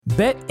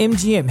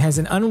BetMGM has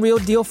an unreal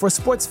deal for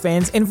sports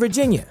fans in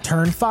Virginia.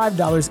 Turn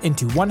 $5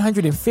 into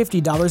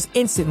 $150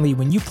 instantly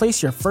when you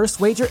place your first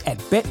wager at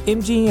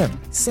BetMGM.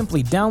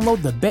 Simply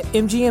download the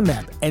BetMGM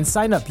app and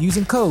sign up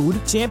using code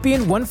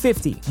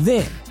Champion150.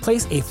 Then,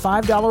 place a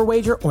 $5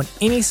 wager on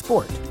any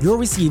sport. You'll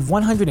receive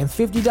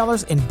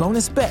 $150 in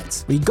bonus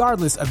bets,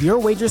 regardless of your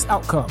wager's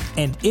outcome.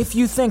 And if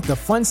you think the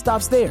fun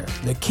stops there,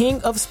 the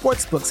King of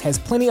Sportsbooks has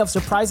plenty of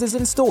surprises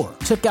in store.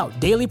 Check out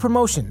daily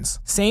promotions,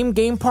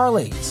 same-game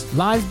parlays,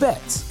 live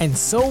bets, and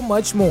so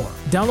much more.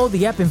 Download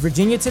the app in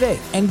Virginia today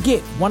and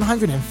get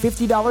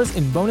 $150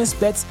 in bonus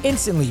bets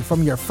instantly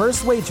from your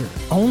first wager.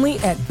 Only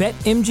at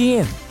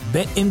BetMGM.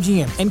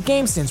 BetMGM and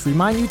GameSense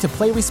remind you to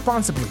play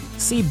responsibly.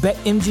 See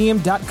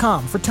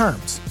BetMGM.com for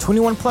terms.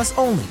 21 plus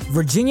only.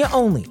 Virginia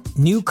only.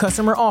 New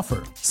customer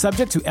offer.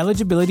 Subject to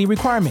eligibility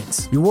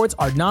requirements. Rewards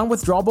are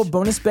non-withdrawable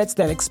bonus bets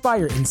that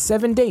expire in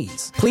 7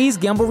 days. Please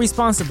gamble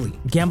responsibly.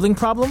 Gambling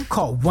problem?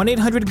 Call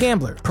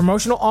 1-800-GAMBLER.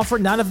 Promotional offer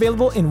not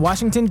available in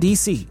Washington,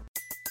 D.C.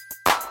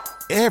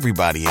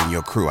 Everybody in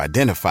your crew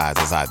identifies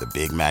as either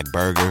Big Mac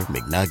Burger,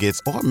 McNuggets,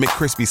 or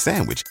McCrispy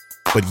Sandwich.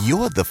 But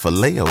you're the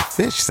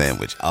Filet-O-Fish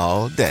Sandwich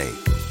all day.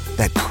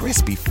 That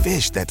crispy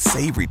fish, that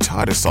savory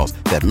tartar sauce,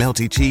 that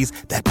melty cheese,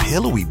 that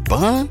pillowy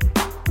bun.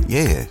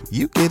 Yeah,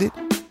 you get it.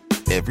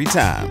 Every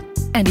time.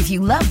 And if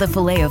you love the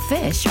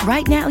Filet-O-Fish,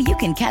 right now you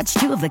can catch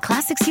two of the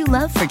classics you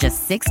love for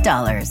just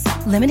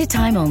 $6. Limited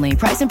time only.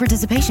 Price and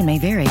participation may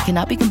vary.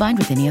 Cannot be combined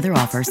with any other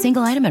offer.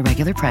 Single item at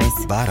regular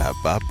price.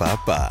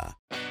 Ba-da-ba-ba-ba.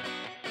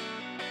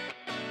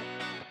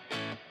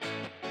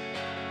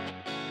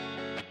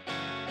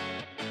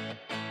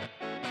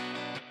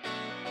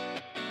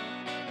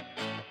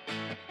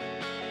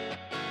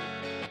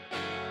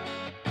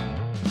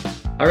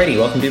 Alrighty,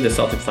 welcome to the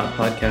Celtics Lab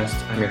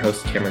podcast. I'm your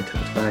host, Cameron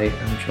Tensby.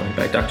 I'm joined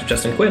by Dr.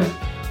 Justin Quinn.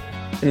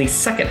 In the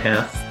second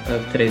half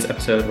of today's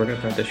episode, we're going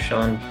to talk to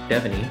Sean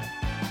Deveney,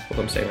 hope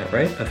I'm saying that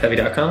right, of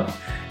Heavy.com.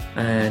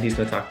 And he's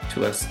going to talk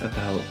to us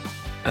about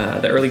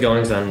the early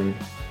goings on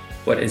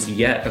what is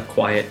yet a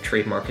quiet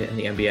trade market in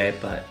the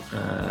NBA, but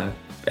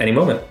any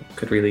moment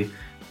could really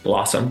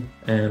blossom.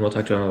 And we'll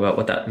talk to him about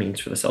what that means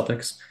for the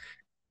Celtics.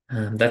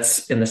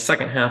 That's in the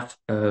second half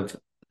of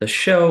the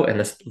show and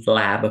this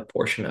lab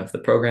portion of the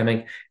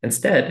programming.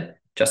 Instead,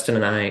 Justin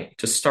and I,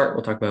 to start,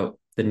 we'll talk about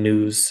the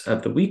news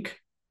of the week.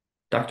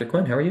 Dr.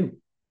 Quinn, how are you?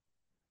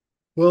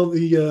 Well,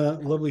 the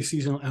lovely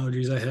seasonal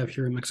allergies I have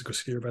here in Mexico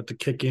City are about to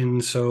kick in,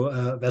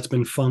 so that's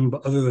been fun.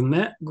 But other than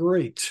that,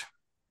 great.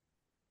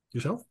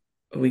 Yourself?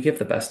 We give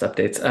the best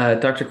updates.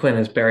 Dr. Quinn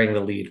is bearing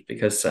the lead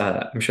because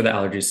I'm sure the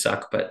allergies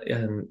suck, but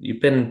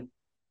you've been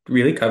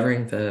really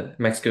covering the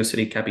Mexico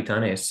City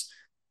Capitanes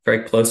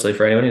very closely.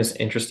 For anyone who's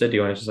interested, do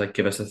you want to just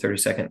give us a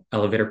 30-second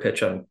elevator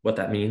pitch on what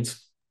that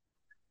means?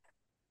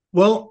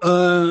 Well,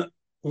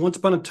 once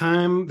upon a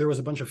time, there was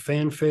a bunch of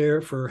fanfare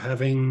for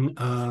having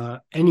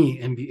any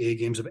NBA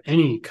games of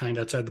any kind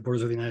outside the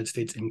borders of the United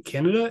States and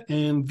Canada.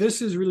 And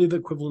this is really the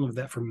equivalent of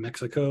that for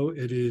Mexico.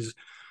 It is,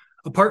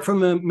 apart from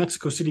the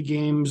Mexico City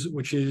games,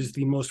 which is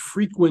the most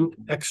frequent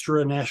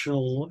extra,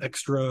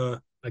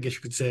 I guess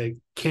you could say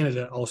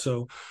Canada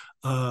also,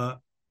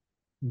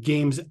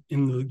 games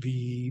in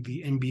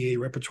the NBA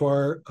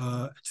repertoire.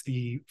 It's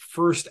the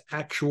first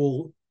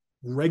actual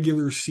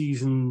regular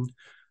season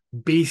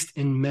based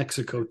in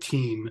Mexico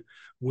team,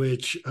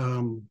 which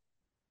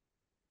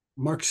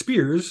Mark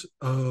Spears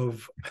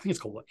of, I think it's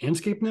called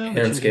Anscape now.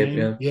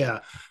 Anscape, yeah.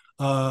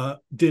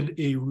 Did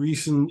a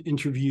recent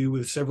interview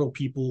with several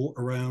people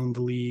around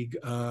the league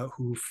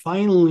who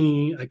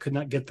finally, I could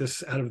not get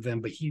this out of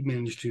them, but he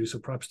managed to, so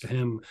props to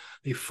him.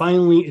 They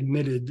finally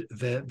admitted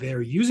that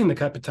they're using the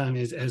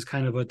Capitanes as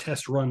kind of a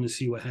test run to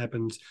see what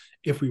happens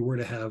if we were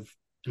to have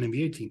an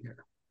NBA team here.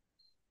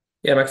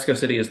 Yeah, Mexico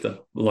City is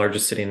the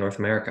largest city in North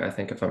America, I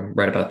think, if I'm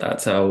right about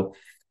that. So,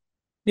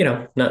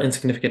 not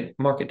insignificant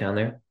market down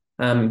there.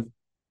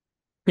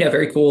 Yeah,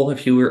 very cool.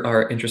 If you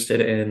are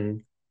interested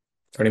in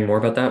learning more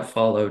about that,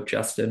 follow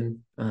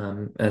Justin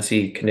as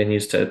he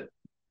continues to,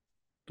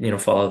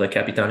 follow the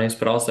Capitanes,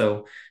 but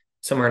also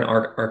somewhere in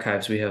our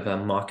archives, we have a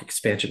mock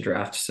expansion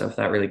draft. So if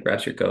that really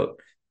grabs your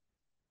goat,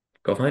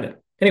 go find it.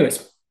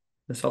 Anyways,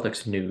 the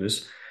Celtics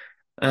news.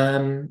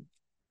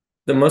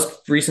 The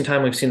most recent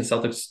time we've seen the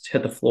Celtics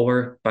hit the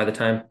floor, by the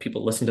time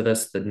people listen to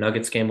this, the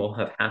Nuggets game will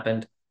have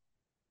happened.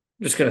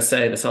 I'm just going to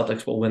say the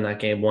Celtics will win that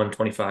game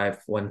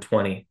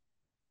 125-120.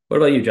 What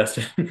about you,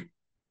 Justin?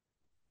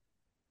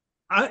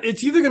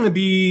 It's either going to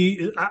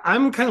be,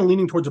 I'm kind of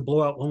leaning towards a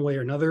blowout one way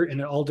or another, and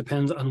it all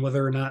depends on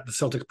whether or not the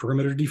Celtics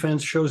perimeter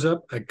defense shows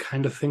up. I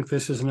kind of think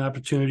this is an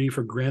opportunity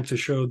for Grant to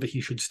show that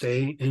he should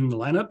stay in the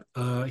lineup.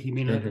 He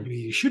may not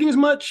be shooting as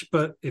much,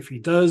 but if he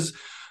does,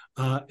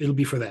 it'll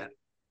be for that.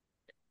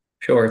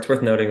 Sure. It's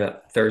worth noting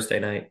that Thursday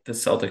night, the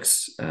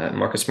Celtics,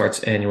 Marcus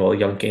Smart's annual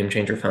Young Game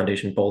Changer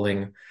Foundation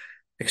bowling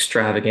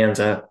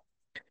extravaganza.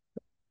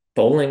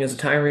 Bowling is a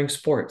tiring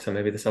sport, so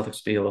maybe the Celtics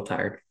will be a little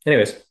tired.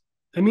 Anyways.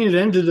 I mean, it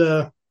ended,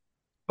 so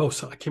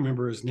I can't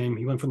remember his name.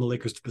 He went from the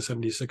Lakers to the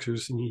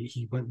 76ers, and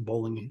he went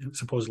bowling and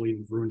supposedly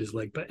ruined his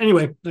leg. But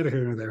anyway, neither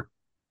here nor there.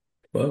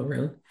 Whoa,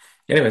 really?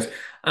 Anyways,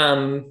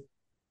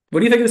 what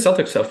do you think of the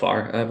Celtics so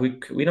far?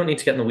 We don't need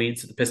to get in the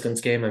weeds of the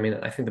Pistons game. I mean,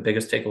 I think the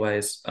biggest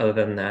takeaways, other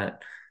than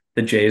that,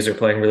 the Jays are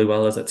playing really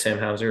well, is that Sam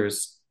Hauser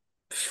is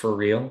for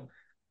real.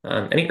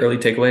 Any early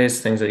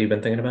takeaways, things that you've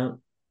been thinking about?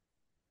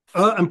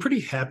 I'm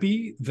pretty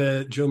happy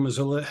that Joe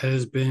Mazzulla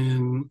has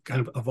been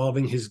kind of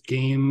evolving his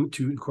game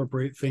to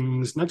incorporate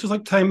things, not just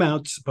like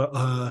timeouts,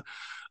 but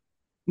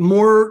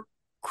more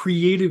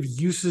creative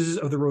uses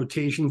of the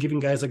rotation, giving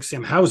guys like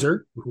Sam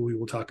Hauser, who we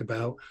will talk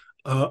about,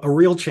 a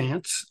real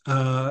chance.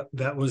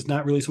 That was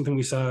not really something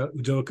we saw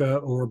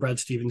Udoka or Brad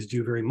Stevens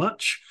do very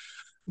much.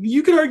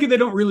 You could argue they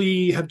don't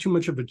really have too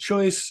much of a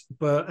choice,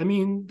 but I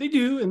mean, they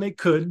do, and they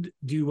could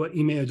do what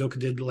Ime Udoka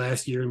did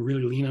last year and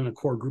really lean on a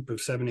core group of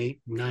 7,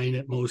 8, 9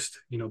 at most,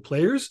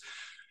 players.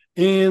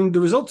 And the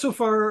results so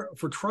far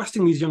for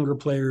trusting these younger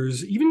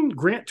players, even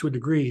Grant to a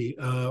degree,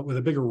 with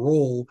a bigger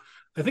role,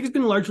 I think has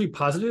been largely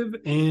positive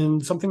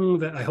and something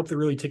that I hope they're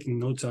really taking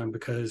notes on,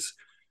 because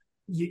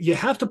you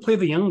have to play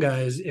the young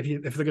guys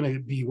if they're going to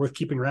be worth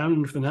keeping around,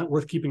 and if they're not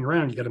worth keeping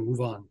around, you got to move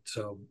on.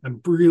 So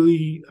I'm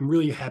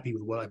really happy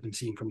with what I've been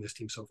seeing from this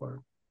team so far.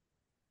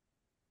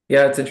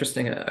 Yeah, it's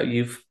interesting.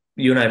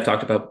 You and I have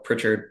talked about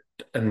Pritchard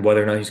and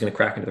whether or not he's going to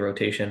crack into the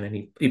rotation,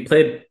 and he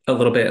played a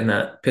little bit in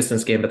that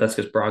Pistons game, but that's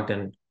because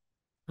Brogdon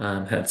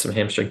had some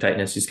hamstring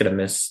tightness. He's going to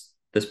miss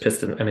this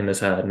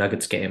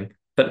Nuggets game,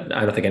 but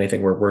I don't think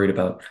anything we're worried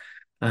about.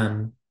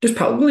 There's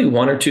probably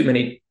one or too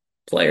many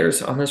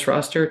players on this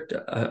roster,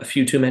 a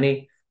few too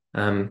many.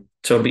 So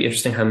it'll be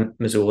interesting how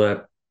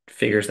Mazzulla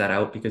figures that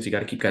out, because you got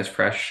to keep guys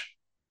fresh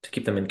to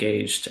keep them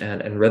engaged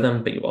and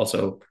rhythm, but you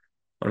also want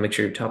to make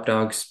sure your top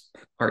dogs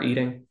are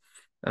eating.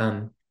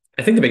 I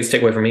think the biggest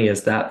takeaway for me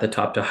is that the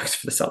top dogs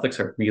for the Celtics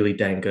are really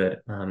dang good.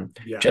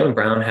 Yeah. Jaylen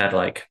Brown had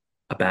like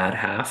a bad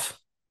half,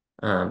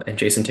 and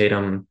Jason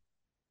Tatum,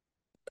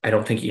 I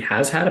don't think he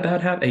has had a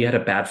bad half. He had a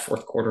bad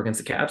fourth quarter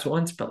against the Cavs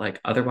once, but like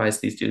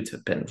otherwise, these dudes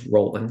have been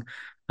rolling.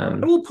 I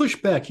will push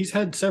back. He's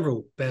had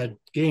several bad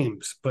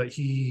games, but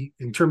he,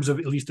 in terms of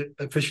at least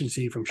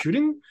efficiency from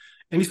shooting,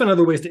 and he's found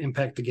other ways to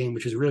impact the game,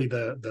 which is really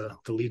the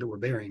lead that we're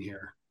bearing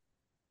here.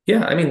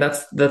 Yeah, I mean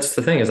that's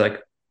the thing, is like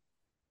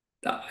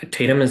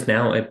Tatum is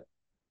now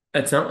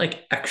it's not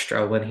like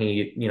extra when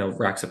he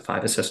racks up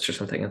 5 assists or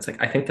something. It's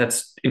like I think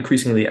that's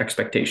increasingly the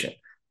expectation.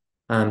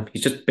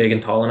 He's just big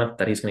and tall enough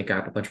that he's going to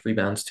grab a bunch of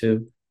rebounds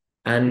too,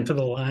 and to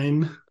the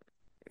line.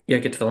 Yeah,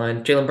 get to the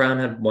line. Jaylen Brown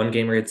had one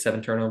game where he had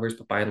 7 turnovers,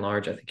 but by and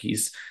large, I think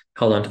he's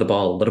held onto the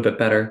ball a little bit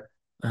better.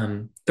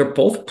 They're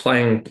both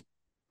playing,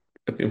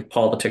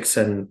 politics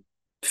and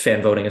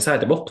fan voting aside,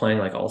 they're both playing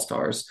like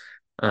all-stars.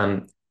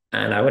 And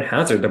I would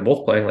hazard they're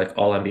both playing like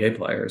all NBA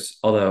players,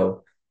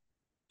 although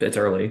it's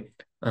early.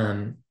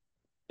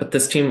 But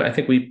this team, I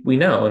think we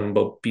know, and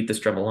we'll beat this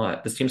drum a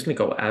lot. This team's going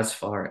to go as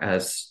far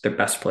as their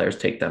best players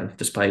take them,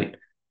 despite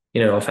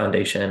a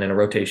foundation and a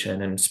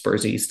rotation and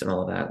Spurs East and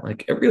all of that.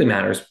 Like it really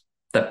matters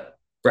that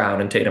Brown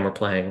and Tatum are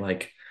playing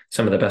like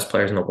some of the best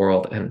players in the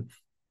world. And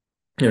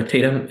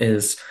Tatum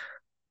is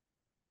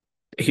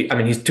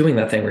he's doing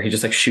that thing where he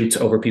just like shoots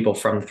over people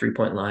from the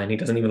 3-point line. He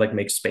doesn't even like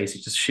make space. He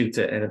just shoots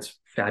it, and it's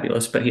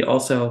fabulous. But he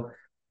also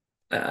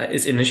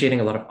is initiating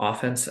a lot of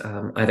offense,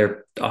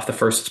 either off the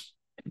first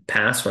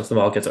pass once the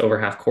ball gets over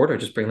half court, or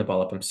just bring the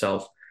ball up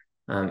himself.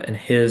 And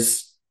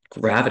his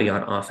gravity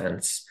on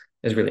offense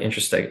is really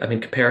interesting. I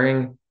mean,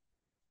 comparing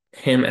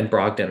him and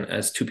Brogdon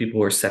as two people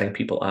who are setting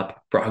people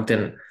up,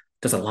 Brogdon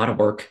does a lot of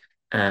work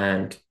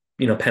and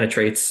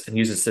penetrates and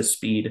uses his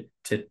speed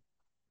to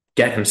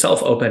get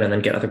himself open and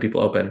then get other people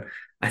open.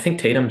 I think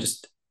Tatum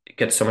just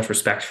gets so much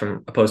respect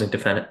from opposing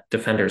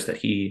defenders that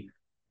he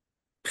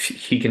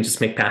can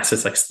just make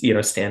passes like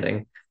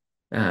standing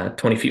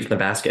 20 feet from the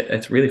basket.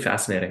 It's really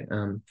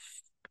fascinating.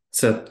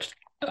 So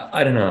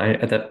I don't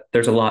know. That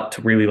there's a lot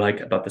to really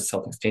like about the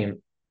Celtics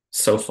team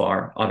so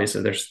far.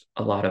 Obviously, there's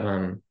a lot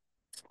of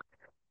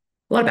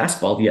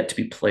basketball yet to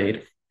be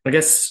played. I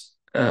guess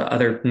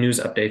other news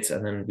updates,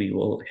 and then we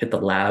will hit the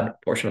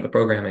lab portion of the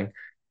programming.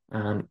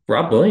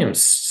 Rob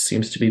Williams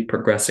seems to be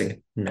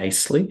progressing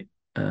nicely.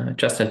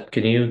 Justin,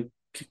 can you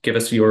give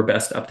us your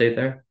best update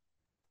there?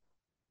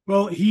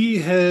 Well, he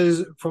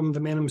has, from the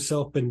man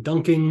himself, been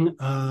dunking,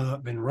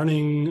 been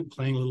running,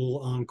 playing a little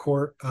on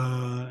court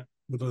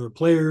with other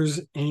players,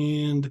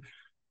 and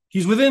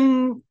he's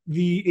within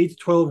the 8 to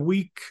 12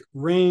 week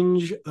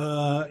range.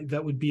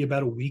 That would be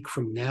about a week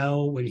from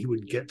now when he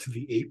would get to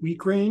the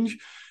 8-week range.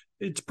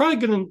 It's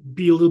probably going to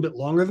be a little bit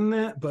longer than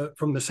that, but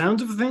from the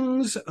sounds of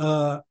things,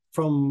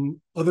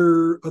 from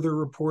other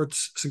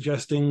reports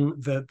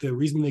suggesting that the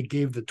reason they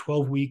gave the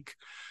 12-week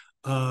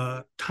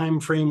time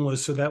frame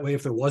was so that way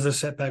if there was a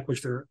setback,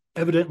 which there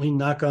evidently,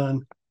 knock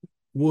on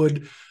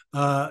wood,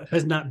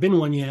 has not been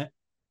one yet,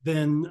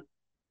 then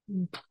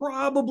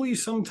probably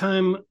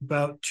sometime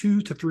about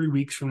 2 to 3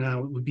 weeks from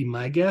now would be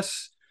my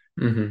guess.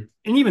 Mm-hmm.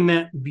 And even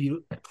that would be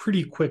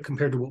pretty quick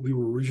compared to what we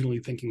were originally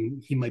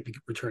thinking he might be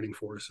returning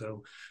for.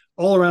 So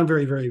all around,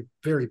 very, very,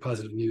 very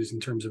positive news in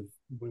terms of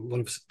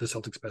one of the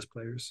Celtics' best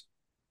players.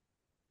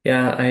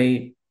 Yeah,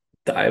 I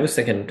was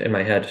thinking in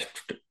my head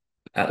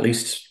at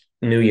least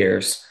New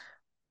Year's.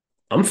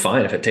 I'm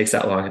fine if it takes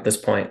that long at this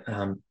point.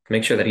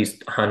 Make sure that he's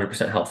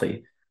 100%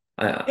 healthy.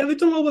 Yeah, they've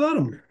done well without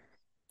him.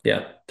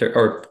 Yeah,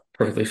 or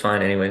perfectly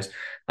fine anyways.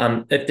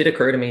 It did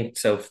occur to me,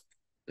 so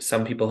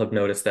some people have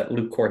noticed that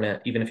Luke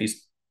Cornett, even if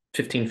he's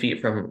 15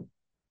 feet from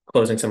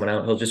closing someone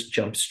out, he'll just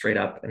jump straight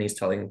up and he's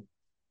telling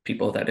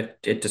people that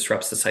it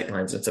disrupts the sight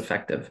lines, it's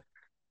effective.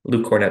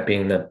 Luke Cornett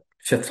being the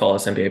fifth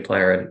tallest NBA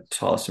player and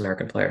tallest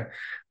American player.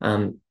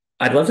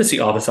 I'd love to see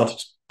all the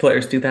Celtics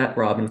players do that,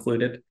 Rob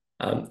included.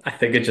 I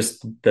think it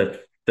just the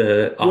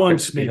Once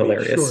optics would be maybe,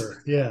 hilarious.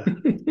 sure, yeah,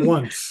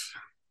 once.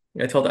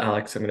 I told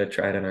Alex I'm going to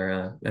try it in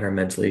our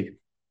men's league.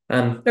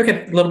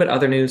 Okay, a little bit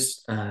other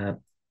news.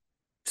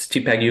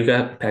 Steve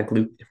Pagluka. How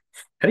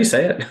do you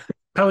say it?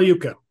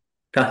 Paliuka.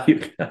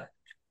 Pagluka.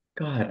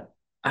 God,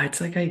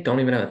 it's like I don't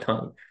even have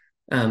a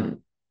tongue.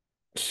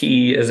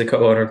 He is a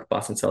co-owner of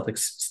Boston Celtics.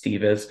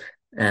 Steve is,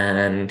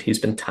 and he's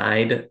been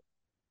tied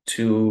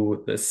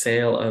to the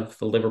sale of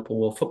the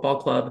Liverpool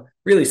Football Club.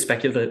 Really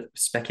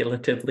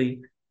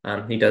speculatively.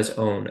 He does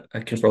own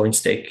a controlling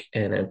stake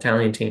in an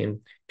Italian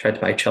team. Tried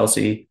to buy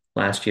Chelsea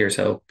last year,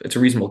 so it's a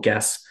reasonable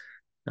guess.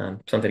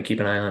 Something to keep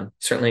an eye on.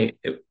 Certainly,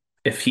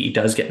 if he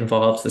does get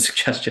involved, the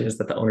suggestion is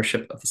that the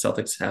ownership of the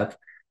Celtics have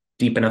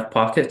deep enough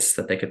pockets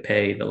that they could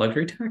pay the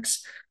luxury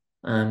tax.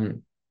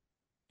 Luke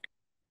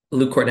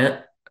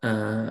Cornett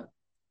had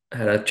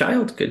a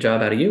child. Good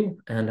job out of you.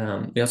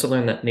 And we also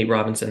learned that Nate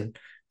Robinson,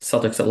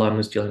 Celtics alum,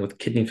 was dealing with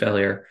kidney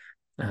failure.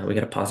 We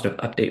got a positive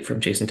update from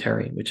Jason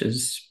Terry, which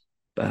is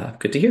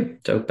good to hear.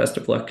 So best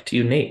of luck to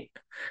you, Nate.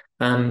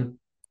 Don't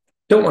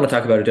want to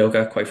talk about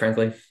Udoka, quite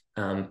frankly.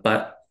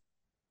 But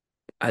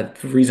the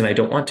reason I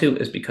don't want to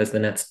is because the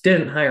Nets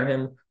didn't hire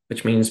him,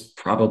 which means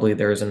probably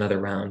there is another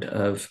round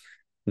of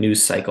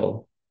news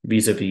cycle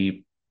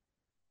vis-a-vis,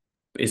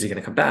 is he going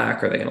to come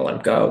back? Are they going to let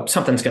him go?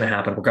 Something's going to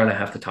happen. We're going to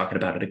have to talk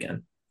about it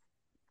again.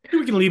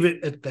 We can leave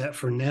it at that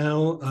for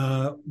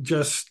now.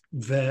 Just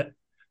that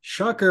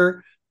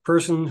shocker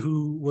person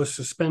who was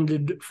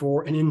suspended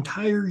for an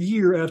entire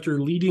year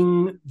after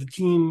leading the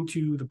team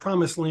to the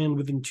promised land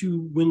within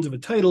 2 wins of a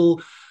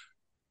title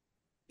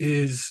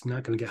is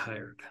not going to get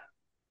hired.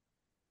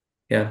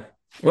 Yeah.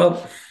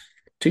 Well,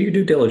 do your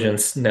due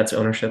diligence, Nets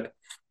ownership.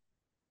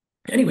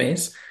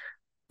 Anyways,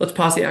 let's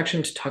pause the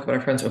action to talk about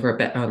our friends over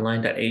at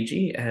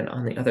betonline.ag. And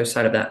on the other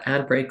side of that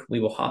ad break, we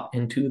will hop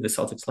into the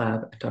Celtics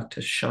lab and talk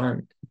to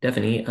Sean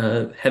Devaney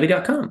of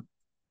Heavy.com.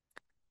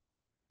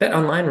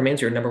 BetOnline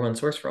remains your number one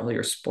source for all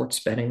your sports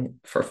betting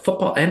for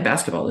football and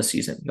basketball this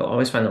season. You'll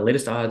always find the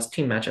latest odds,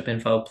 team matchup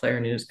info, player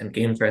news, and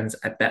game trends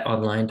at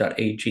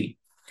betonline.ag.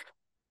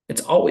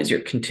 It's always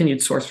your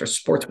continued source for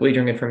sports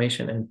wagering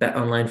information, and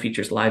BetOnline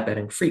features live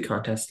betting, free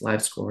contests,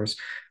 live scores,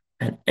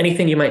 and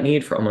anything you might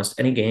need for almost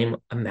any game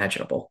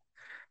imaginable.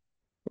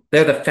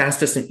 They're the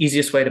fastest and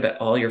easiest way to bet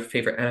all your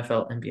favorite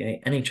NFL,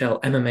 NBA,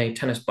 NHL, MMA,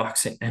 tennis,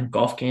 boxing, and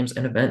golf games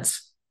and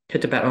events.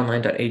 Head to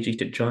betonline.ag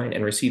to join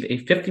and receive a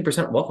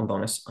 50% welcome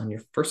bonus on your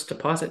first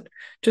deposit.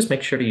 Just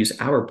make sure to use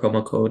our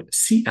promo code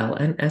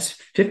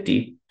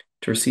CLNS50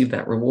 to receive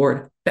that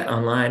reward.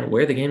 BetOnline,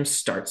 where the game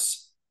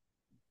starts.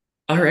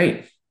 All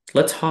right,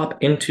 let's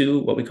hop into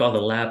what we call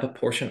the lab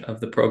portion of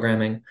the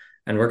programming,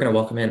 and we're going to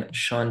welcome in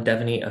Sean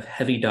Devaney of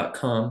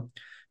Heavy.com.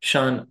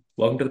 Sean,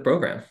 welcome to the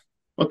program.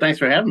 Well, thanks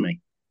for having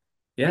me.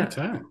 Yeah. Glad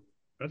to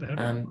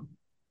have you.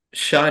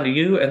 Sean,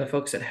 you and the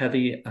folks at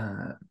Heavy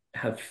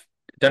have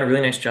done a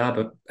really nice job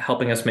of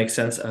helping us make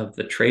sense of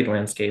the trade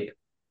landscape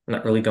in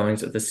the early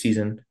goings of the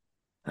season.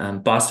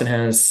 Boston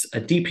has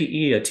a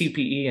DPE, a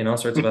TPE, and all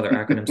sorts of other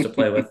acronyms to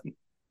play with.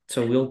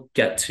 So we'll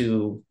get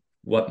to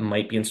what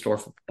might be in store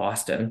for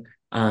Boston.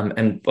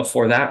 And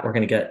before that, we're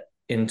going to get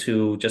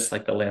into just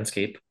like the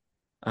landscape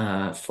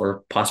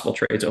for possible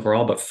trades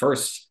overall. But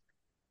first,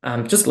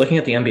 just looking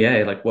at the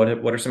NBA, like what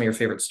are some of your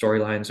favorite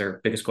storylines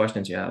or biggest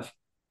questions you have?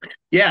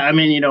 Yeah, I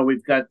mean,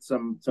 we've got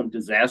some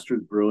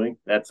disasters brewing.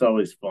 That's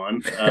always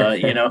fun.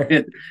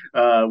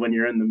 When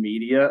you're in the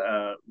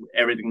media,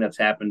 everything that's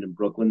happened in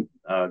Brooklyn,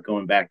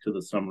 going back to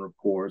the summer, of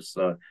course,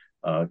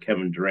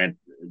 Kevin Durant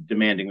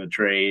demanding the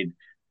trade,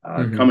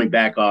 coming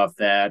back off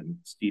that, and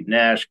Steve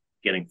Nash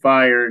getting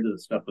fired, the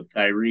stuff with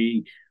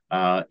Kyrie.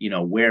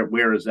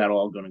 Where is that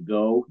all going to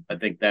go? I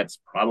think that's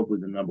probably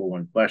the number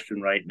one question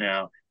right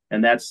now,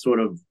 and that's sort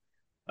of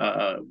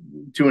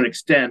to an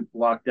extent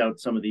blocked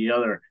out some of the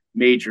other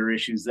major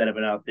issues that have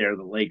been out there.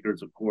 The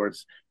Lakers, of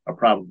course, are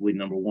probably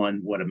number one.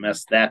 What a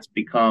mess that's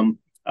become.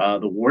 The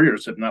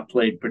Warriors have not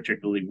played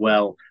particularly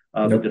well.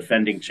 The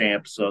defending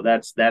champs. So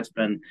that's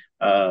been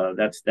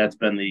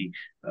the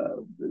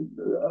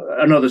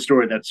another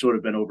story that's sort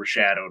of been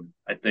overshadowed,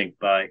 I think,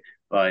 by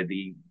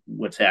the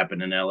what's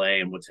happened in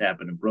LA and what's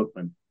happened in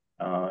Brooklyn.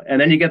 And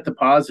then you get the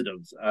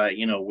positives.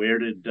 Where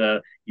did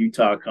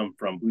Utah come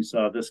from? Who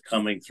saw this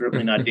coming?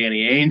 Certainly not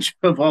Danny Ainge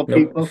of all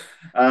people.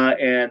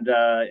 And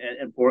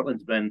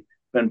Portland's been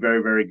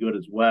very, very good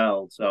as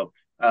well. So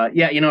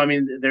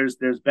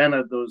there's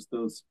been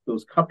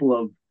those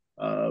couple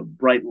of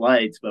bright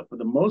lights, but for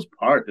the most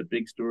part, the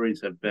big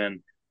stories have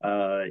been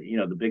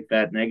the big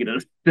fat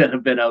negatives that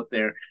have been out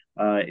there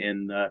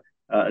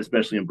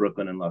especially in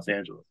Brooklyn and Los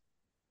Angeles.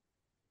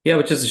 Yeah,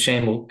 which is a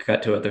shame. We'll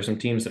cut to it. There's some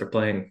teams that are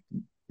playing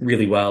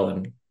really well,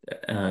 and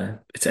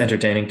it's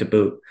entertaining to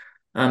boot.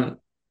 I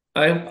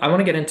want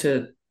to get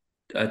into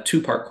a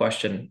two-part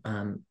question.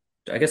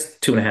 I guess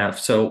two and a half.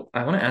 So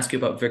I want to ask you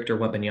about Victor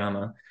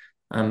Wembanyama.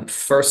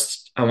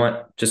 First, I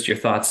want just your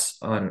thoughts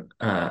on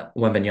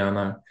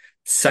Wembanyama.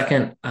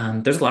 Second,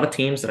 there's a lot of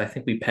teams that I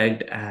think we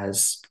pegged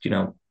as,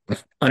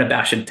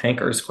 unabashed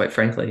tankers, quite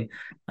frankly.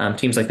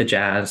 Teams like the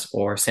Jazz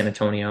or San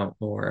Antonio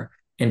or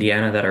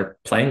Indiana that are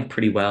playing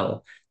pretty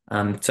well.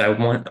 So I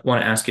want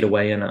to ask you to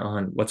weigh in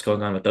on what's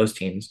going on with those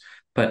teams.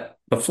 But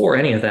before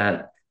any of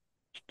that,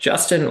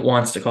 Justin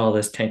wants to call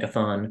this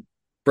tankathon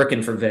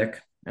Brickin' for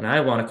Vic, and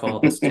I want to call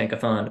this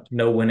tankathon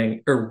no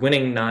winning or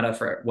winning nada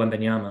for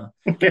Wembanyama.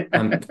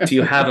 Do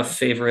you have a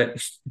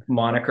favorite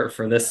moniker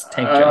for this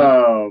tank job?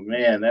 Oh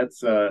man,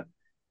 that's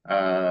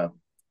I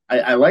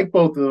like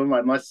both of them.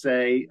 I must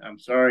say, I'm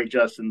sorry,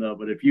 Justin, though,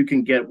 but if you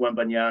can get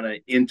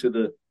Wembanyama into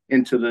the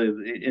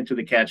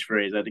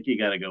catchphrase, I think you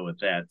got to go with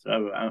that.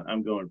 So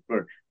I'm going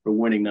for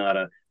winning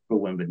nada for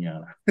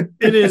Wembanyama.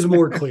 It is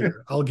more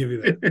clear. I'll give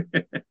you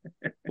that.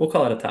 We'll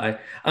call it a tie.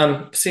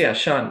 So yeah,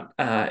 Sean,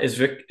 is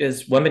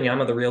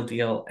Wembanyama the real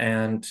deal?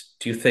 And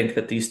do you think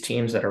that these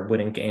teams that are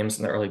winning games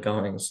in the early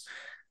goings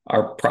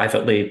are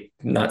privately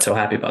not so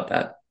happy about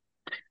that?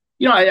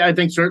 I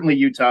think certainly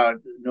Utah,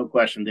 no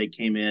question, they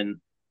came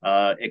in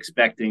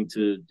expecting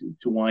to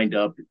wind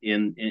up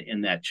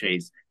in that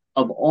chase.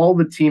 Of all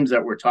the teams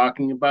that we're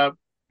talking about,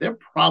 they're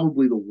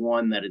probably the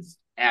one that is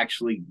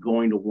actually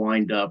going to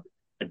wind up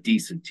a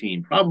decent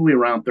team, probably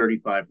around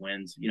 35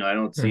 wins. I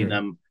don't see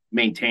them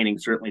maintaining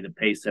certainly the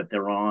pace that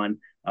they're on,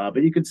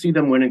 but you could see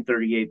them winning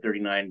 38,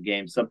 39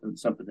 games, something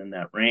in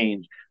that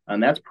range,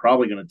 and that's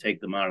probably going to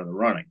take them out of the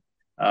running.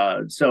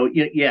 So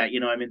yeah,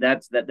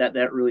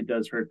 that really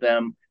does hurt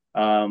them.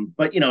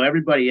 But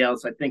everybody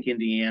else, I think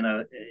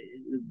Indiana,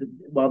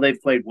 while they've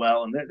played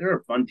well and they're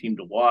a fun team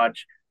to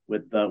watch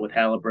with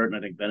Halliburton,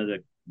 I think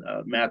Benedict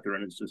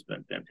Mathurin has just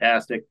been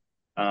fantastic.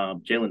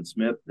 Jalen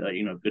Smith,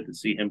 good to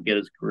see him get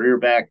his career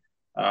back.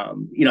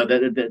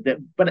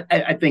 But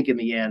I think in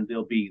the end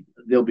they'll be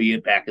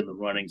back in the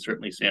running.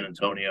 Certainly San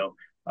Antonio,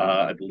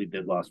 I believe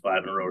they've lost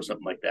 5 in a row or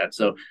something like that.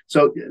 So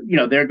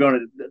they're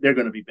going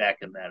to be back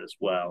in that as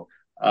well.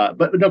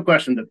 But no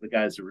question that the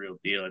guy's a real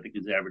deal. I think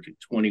he's averaging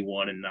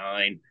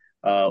 21-9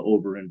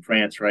 over in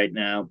France right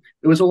now.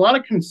 There was a lot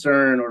of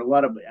concern or a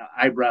lot of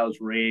eyebrows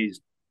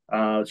raised,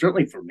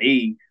 certainly for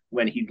me,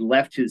 when he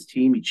left his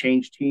team. He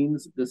changed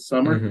teams this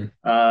summer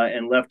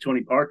and left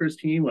Tony Parker's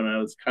team. When I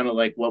was kind of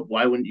like, well,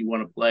 why wouldn't you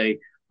want to play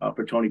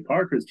for Tony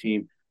Parker's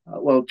team?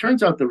 Well, it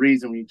turns out the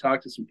reason, when you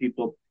talk to some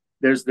people,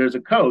 there's a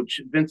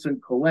coach,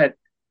 Vincent Collet,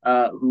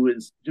 who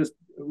is just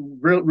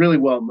really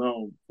well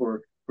known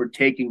for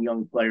taking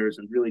young players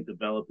and really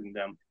developing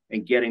them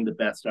and getting the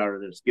best out of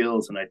their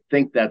skills. And I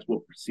think that's what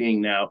we're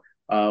seeing now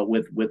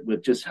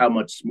with just how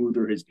much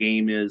smoother his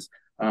game is.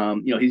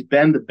 He's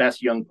been the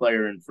best young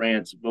player in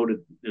France.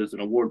 There's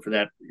an award for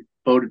that.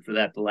 Voted for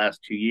that the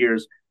last 2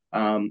 years,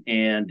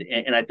 and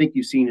I think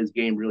you've seen his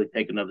game really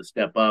take another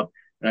step up.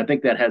 And I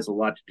think that has a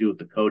lot to do with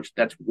the coach.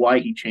 That's why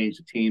he changed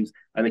the teams.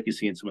 I think you're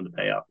seeing some of the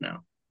payoff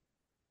now.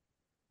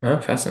 Oh,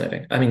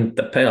 fascinating. I mean,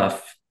 the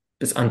payoff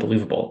is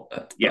unbelievable.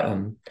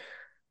 Yeah.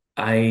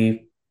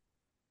 I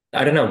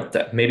don't know,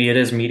 that maybe it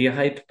is media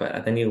hype,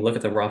 but then you look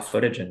at the raw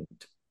footage and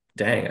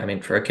dang, I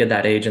mean, for a kid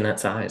that age and that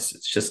size,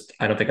 it's just,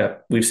 I don't think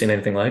we've seen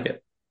anything like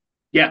it.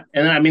 Yeah.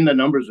 And I mean, the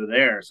numbers are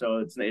there.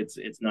 So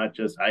it's not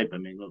just hype. I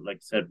mean, like I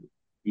said,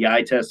 the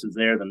eye test is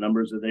there. The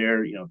numbers are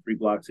there, 3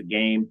 blocks a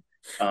game.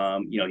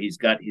 He's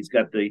got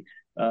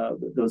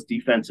those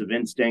defensive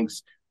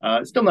instincts.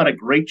 Still not a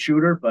great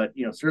shooter, but,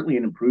 certainly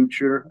an improved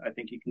shooter. I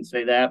think you can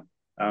say that.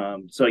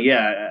 So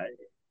yeah,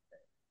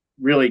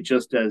 really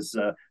just as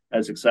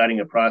exciting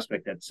a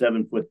prospect at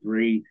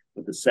 7'3"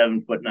 with a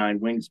 7'9"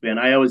 wingspan.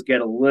 I always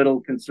get a little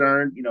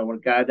concerned, when a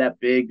guy that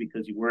big,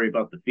 because you worry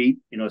about the feet,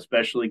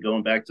 especially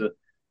going back to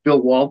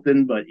Bill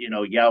Walton, but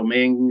Yao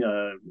Ming,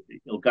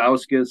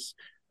 Ilgauskas,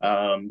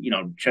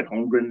 Chet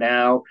Holmgren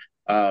now.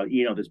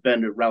 There's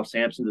been Ralph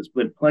Sampson. There's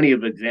been plenty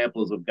of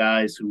examples of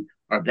guys who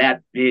are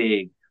that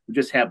big who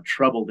just have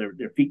trouble.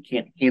 Their feet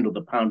can't handle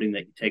the pounding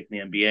that you take in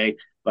the NBA.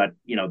 But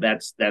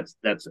that's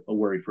a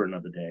worry for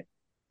another day.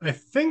 I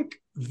think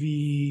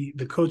the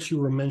coach you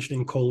were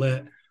mentioning,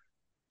 Colette,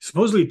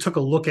 supposedly took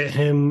a look at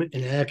him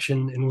in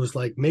action and was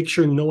like, make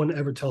sure no one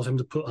ever tells him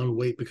to put on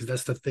weight, because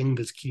that's the thing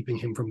that's keeping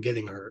him from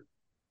getting hurt.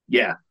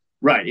 Yeah,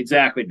 right,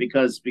 exactly,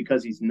 because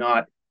he's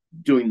not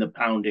doing the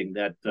pounding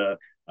that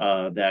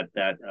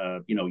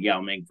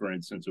Yao Ming, for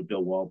instance, or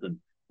Bill Walton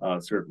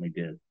certainly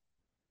did.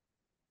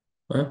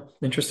 Well,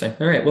 interesting.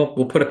 All right, well,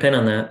 we'll put a pin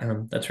on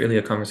that. That's really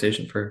a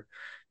conversation for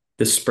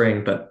this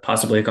spring, but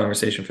possibly a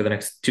conversation for the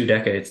next 2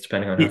 decades,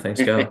 depending on how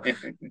things go.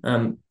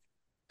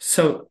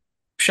 So,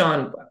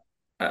 Sean,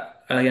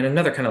 again,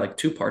 another kind of like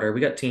two-parter. We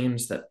got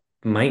teams that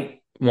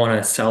might want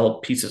to sell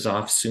pieces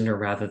off sooner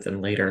rather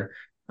than later,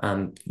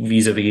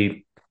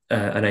 vis-a-vis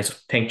a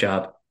nice tank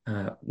job.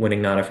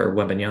 winning nada for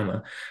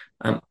Wembanyama.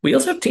 We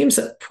also have teams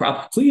that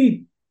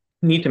probably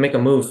need to make a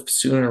move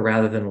sooner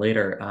rather than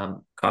later.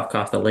 Cough,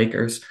 cough, the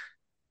Lakers.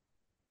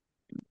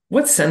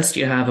 What sense do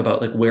you have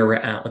about like where we're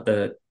at with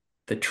the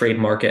trade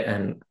market,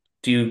 and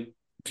do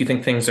you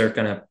think things are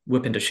going to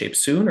whip into shape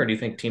soon, or do you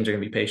think teams are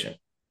going to be patient?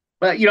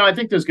 But I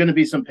think there's going to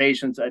be some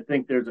patience. I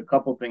think there's a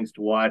couple things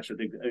to watch. I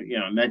think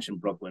I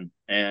mentioned Brooklyn,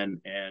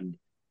 and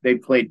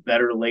they've played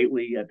better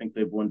lately. I think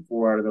they've won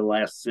 4 out of their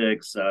last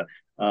 6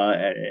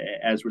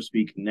 as we're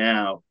speaking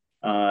now.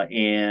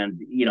 And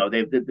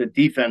the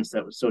defense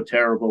that was so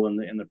terrible in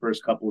the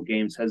first couple of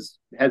games has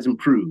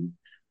improved.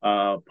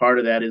 Part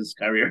of that is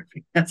Kyrie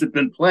Irving hasn't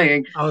been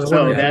playing. I was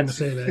so going to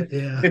say that.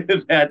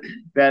 Yeah,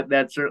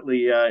 that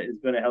certainly is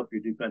going to help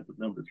your defensive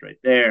numbers right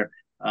there.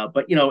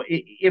 But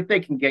if they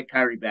can get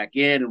Kyrie back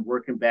in and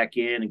work him back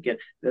in and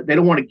they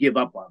don't want to give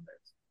up on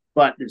this.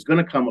 But there's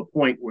going to come a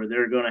point where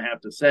they're going to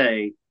have to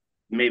say,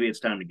 maybe it's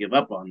time to give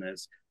up on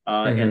this,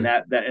 and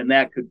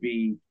that could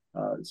be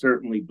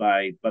certainly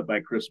by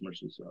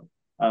Christmas or so.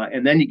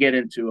 And then you get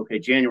into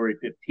January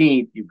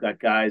 15th, you've got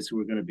guys who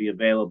are going to be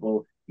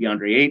available.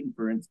 DeAndre Ayton,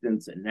 for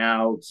instance, and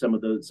now some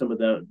of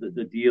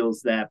the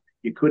deals that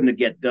you couldn't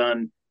get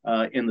done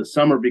in the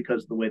summer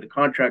because of the way the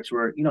contracts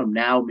were,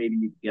 now maybe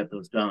you can get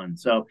those done.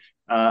 So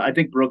I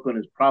think Brooklyn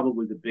is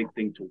probably the big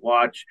thing to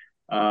watch,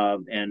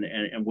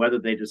 and whether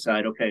they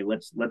decide, okay,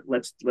 let's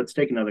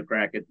take another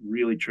crack at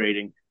really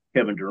trading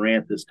Kevin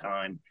Durant this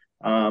time.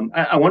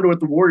 I wonder what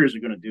the Warriors are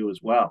going to do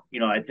as well.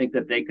 I think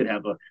that they could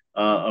have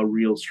a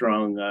real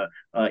strong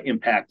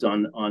impact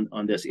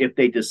on this if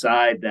they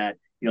decide that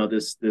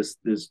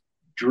this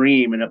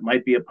dream, and it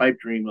might be a pipe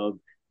dream of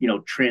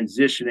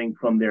transitioning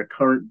from their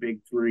current big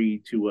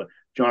three to a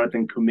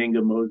Jonathan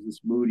Kuminga,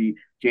 Moses Moody,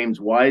 James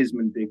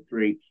Wiseman big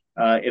three.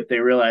 If they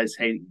realize,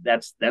 hey,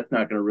 that's not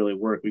going to really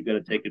work, we've got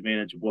to take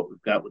advantage of what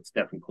we've got with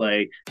Steph and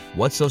Clay.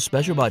 What's so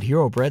special about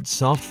Hero Bread's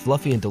soft,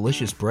 fluffy, and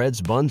delicious breads,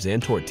 buns,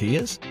 and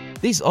tortillas?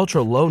 These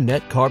ultra-low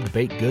net-carb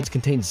baked goods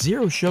contain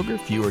 0 sugar,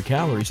 fewer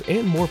calories,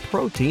 and more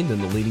protein than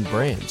the leading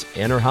brands,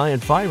 and are high in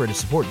fiber to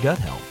support gut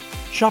health.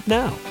 Shop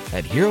now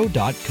at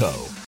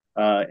hero.co.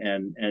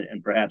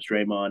 And perhaps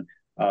Draymond,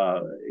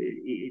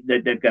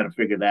 they've got to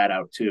figure that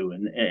out too,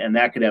 and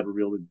that could have a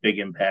really big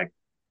impact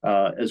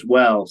as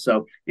well.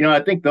 So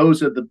I think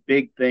those are the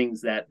big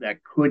things that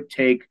could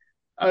take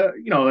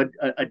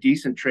a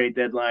decent trade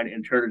deadline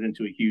and turn it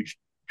into a huge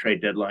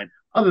trade deadline.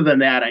 Other than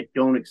that, I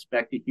don't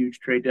expect a huge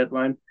trade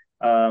deadline,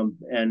 and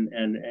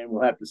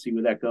we'll have to see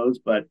where that goes.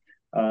 But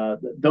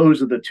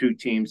those are the two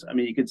teams. I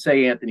mean, you could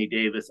say Anthony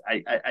Davis.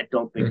 I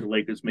don't think the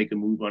Lakers make a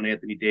move on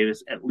Anthony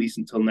Davis at least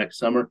until next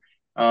summer.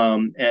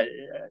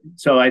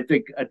 So I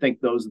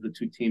think those are the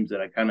two teams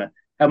that I kind of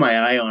have my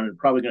eye on and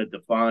probably going to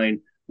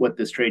define what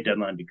this trade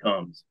deadline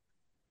becomes.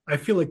 I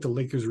feel like the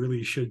Lakers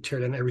really should tear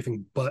down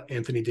everything but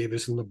Anthony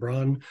Davis and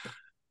LeBron.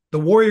 The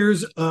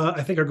Warriors,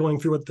 I think, are going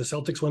through what the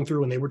Celtics went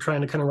through when they were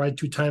trying to kind of ride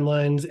 2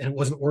 timelines and it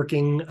wasn't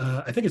working.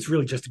 I think it's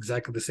really just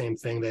exactly the same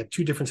thing. They have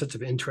 2 different sets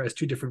of interests,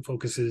 2 different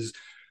focuses.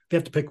 They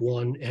have to pick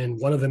one, and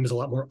one of them is a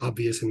lot more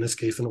obvious in this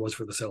case than it was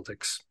for the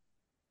Celtics.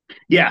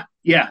 Yeah.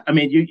 I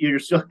mean, you're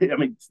still. I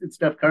mean,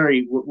 Steph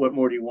Curry. What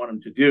more do you want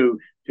him to do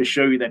to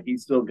show you that he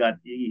still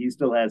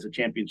has a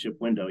championship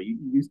window?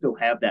 You still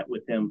have that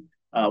with him.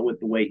 With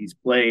the way he's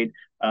played,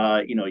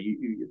 I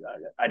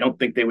don't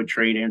think they would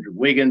trade Andrew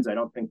Wiggins. I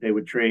don't think they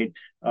would trade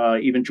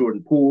even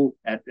Jordan Poole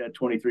at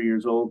 23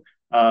 years old.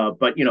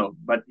 But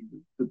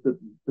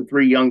the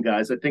 3 young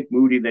guys, I think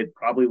Moody they'd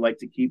probably like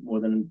to keep more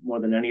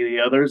than any of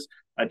the others.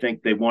 I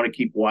think they want to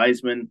keep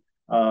Wiseman.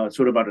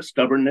 Sort of out of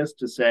stubbornness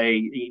to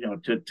say,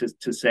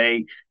 to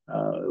say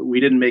we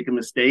didn't make a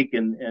mistake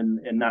and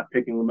not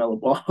picking LaMelo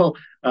Ball.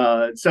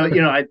 So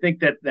I think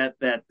that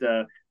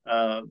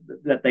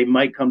they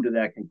might come to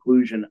that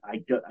conclusion.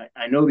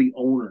 I know the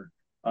owner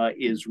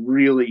is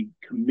really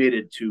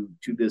committed to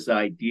this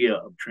idea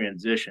of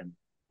transition.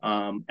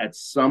 At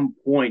some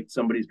point,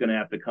 somebody's going to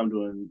have to come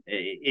to him,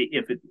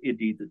 if it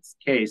indeed it's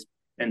the case,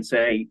 and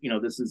say,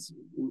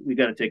 we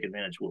got to take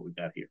advantage of what we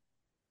got here.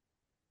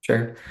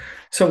 Sure.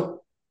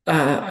 So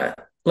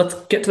let's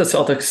get to the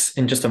Celtics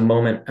in just a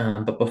moment.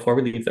 But before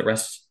we leave the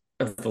rest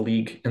of the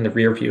league in the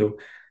rear view,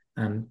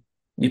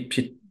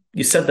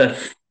 you said that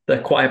the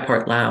quiet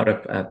part loud.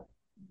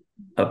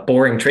 A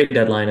boring trade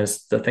deadline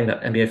is the thing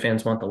that NBA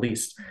fans want the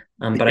least.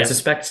 But I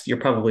suspect you're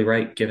probably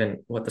right,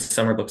 given what the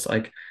summer looks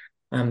like.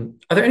 Are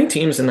there any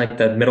teams in like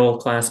the middle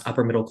class,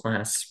 upper middle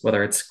class,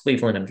 whether it's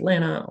Cleveland and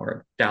Atlanta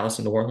or Dallas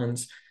and New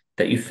Orleans,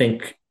 that you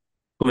think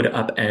would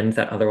upend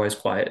that otherwise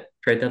quiet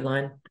trade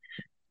deadline?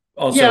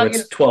 Also,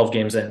 it's 12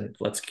 games in.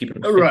 Let's keep it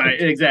in mind. Right.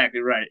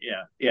 Exactly. Right.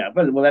 Yeah.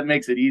 But that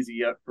makes it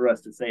easy for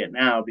us to say it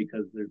now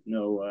because there's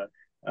no,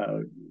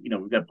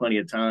 we've got plenty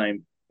of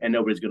time and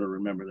nobody's going to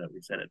remember that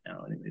we said it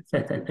now anyway.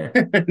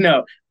 So.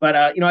 No, but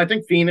I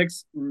think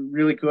Phoenix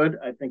really could.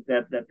 I think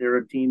that they're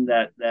a team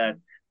that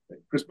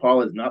Chris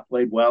Paul has not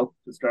played well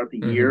to start the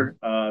year.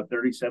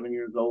 37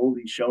 years old.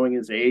 He's showing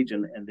his age,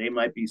 and they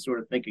might be sort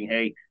of thinking,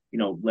 hey,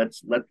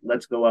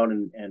 let's go out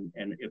and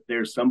if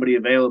there's somebody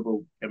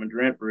available, Kevin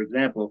Durant, for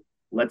example,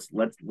 let's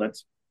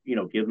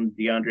give him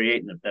DeAndre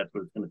Ayton if that's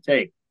what it's going to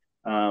take.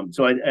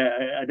 So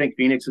I think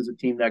Phoenix is a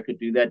team that could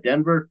do that.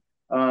 Denver,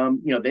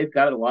 they've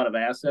got a lot of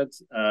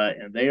assets,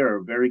 and they are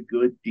a very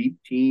good, deep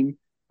team.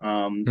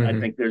 I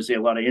think there's a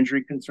lot of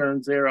injury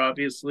concerns there,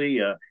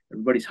 obviously.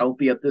 Everybody's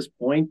healthy at this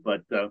point,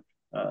 but,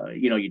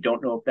 you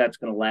don't know if that's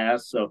going to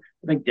last. So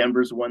I think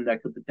Denver's one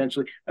that could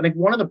potentially – I think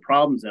one of the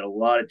problems that a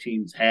lot of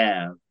teams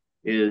have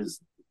is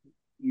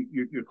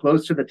you're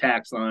close to the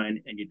tax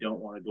line and you don't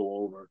want to go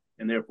over,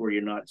 and therefore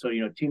you're not. So,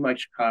 a team like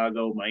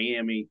Chicago,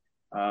 Miami,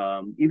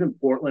 even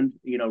Portland,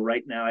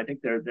 right now, I think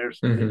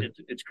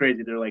it's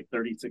crazy. They're like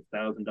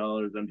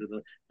 $36,000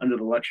 under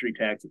the luxury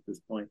tax at this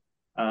point.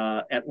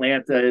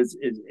 Atlanta is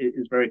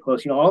very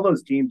close. All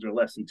those teams are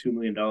less than $2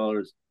 million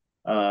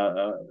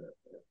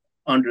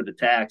under the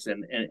tax,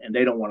 and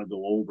they don't want to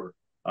go over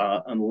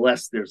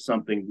unless there's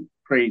something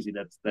crazy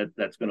that's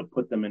going to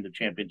put them into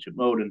championship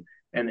mode,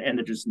 and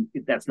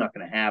that's not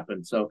going to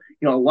happen. So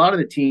a lot of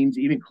the teams,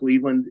 even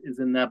Cleveland is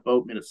in that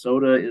boat.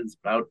 Minnesota is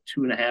about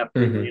 $2.5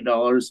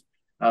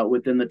 million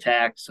within the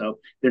tax, so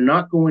they're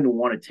not going to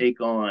want to take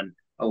on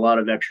a lot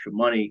of extra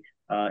money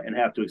and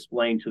have to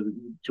explain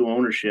to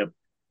ownership,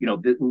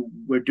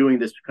 we're doing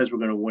this because we're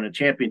going to win a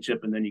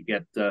championship, and then you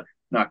get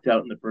knocked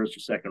out in the first or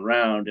second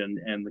round,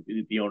 and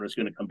the owner is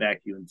going to come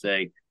back to you and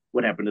say,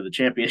 what happened to the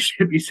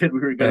championship? You said we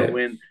were going to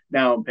win.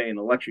 Now I'm paying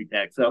the luxury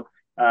tax. So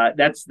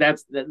that's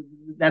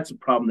a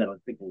problem that I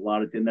think a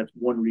lot of, and that's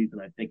one reason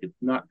I think it's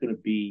not going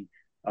to be,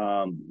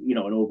 an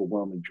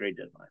overwhelming trade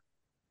deadline.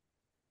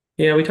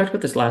 Yeah, we talked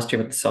about this last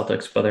year with the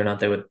Celtics, whether or not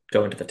they would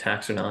go into the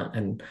tax or not.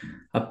 And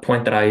a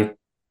point that I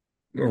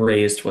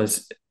raised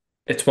was,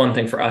 it's one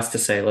thing for us to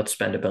say, let's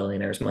spend a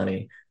billionaire's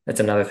money. It's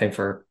another thing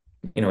for,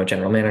 a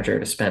general manager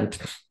to spend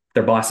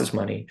their boss's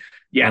money.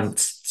 Yeah.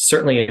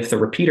 Certainly if the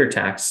repeater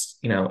tax,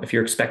 if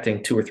you're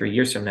expecting 2 or 3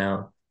 years from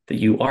now that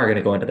you are going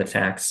to go into the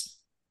tax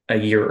a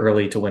year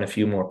early to win a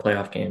few more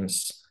playoff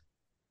games,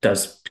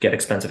 does get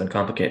expensive and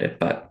complicated,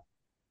 but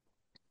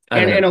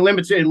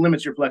it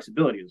limits your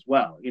flexibility as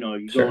well.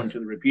 You Sure. go into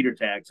the repeater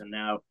tax, and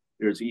now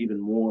there's even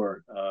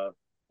more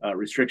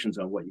restrictions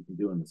on what you can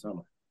do in the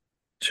summer.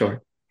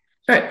 Sure.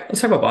 All right, let's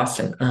talk about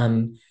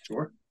Boston.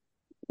 Sure.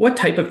 What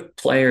type of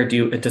player do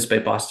you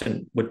anticipate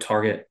Boston would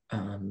target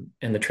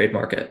in the trade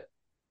market?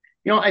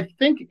 I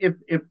think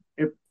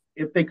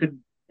if they could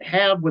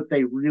have what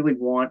they really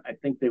want, I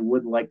think they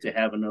would like to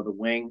have another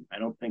wing. I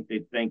don't think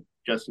they think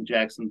Justin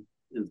Jackson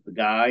is the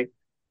guy.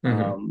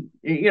 And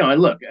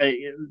look,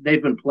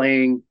 they've been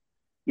playing,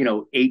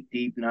 8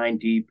 deep, 9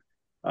 deep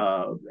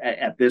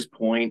at this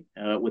point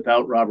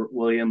without Robert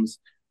Williams.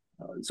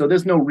 So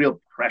there's no real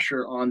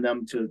pressure on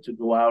them to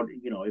go out.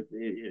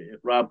 If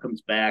Rob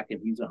comes back and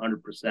he's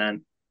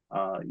 100%,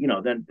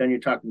 then you're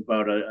talking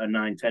about a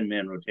 9-10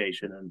 man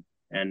rotation,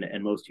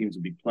 and most teams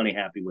would be plenty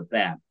happy with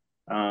that.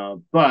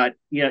 But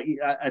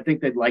I think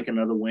they'd like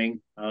another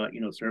wing.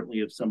 Certainly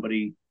if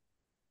somebody,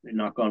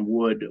 knock on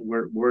wood,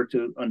 were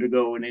to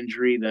undergo an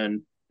injury,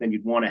 then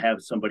you'd want to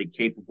have somebody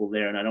capable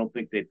there. And I don't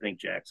think they think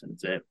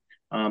Jackson's it.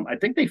 I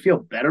think they feel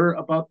better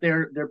about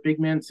their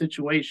big man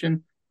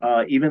situation.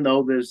 Even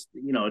though there's,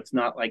 it's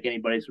not like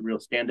anybody's a real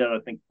standout. I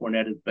think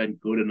Fournette has been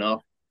good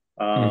enough.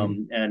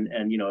 And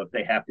if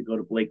they have to go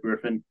to Blake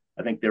Griffin,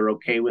 I think they're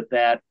okay with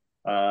that.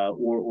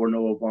 Or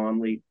Noah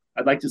Vonleh.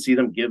 I'd like to see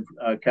them give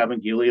Kevin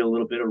Gilly a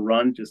little bit of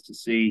run just to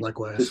see.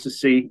 Likewise. Just to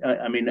see.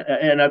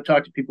 And I've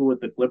talked to people with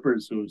the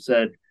Clippers who have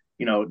said,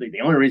 the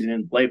only reason he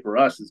didn't play for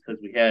us is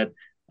because we had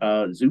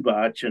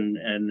Zubac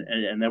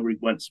and then we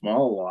went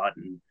small a lot,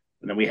 and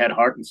then we had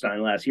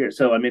Hartenstein last year.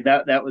 So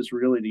that was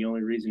really the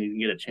only reason he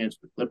didn't get a chance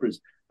with the Clippers.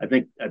 I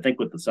think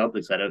with the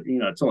Celtics,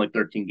 it's only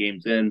 13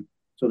 games in,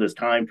 so there's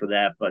time for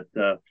that. But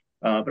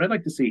I'd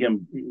like to see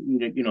him,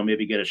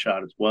 maybe get a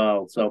shot as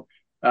well. So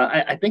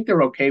I think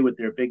they're okay with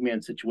their big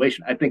man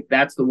situation. I think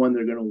that's the one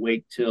they're going to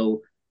wait till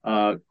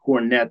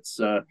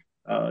Kornet's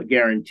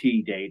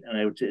guarantee date,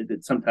 and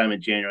it's sometime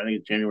in January. I think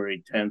it's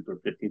January 10th or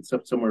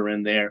 15th, somewhere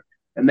in there.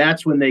 And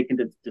that's when they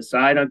can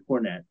decide on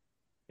Kornet.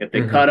 If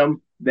they cut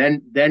him,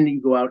 then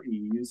you go out and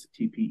you use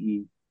the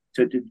TPE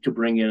to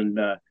bring in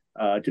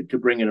to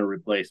bring in a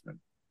replacement.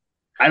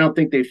 I don't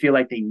think they feel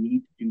like they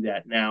need to do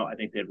that now. I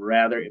think they'd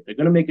rather, if they're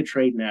going to make a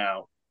trade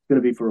now, it's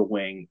going to be for a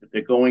wing. If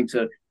they're going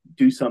to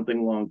do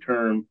something long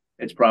term,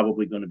 it's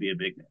probably going to be a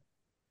big man.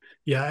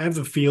 Yeah, I have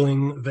the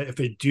feeling that if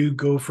they do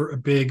go for a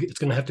big, it's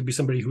going to have to be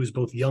somebody who is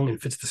both young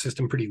and fits the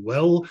system pretty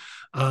well.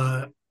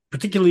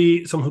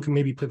 Particularly someone who can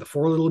maybe play the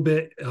 4 a little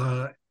bit,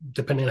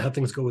 depending on how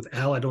things go with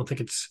Al. I don't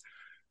think it's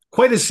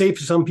quite as safe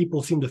as some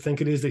people seem to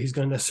think it is, that he's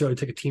going to necessarily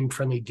take a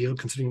team-friendly deal,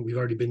 considering we've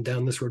already been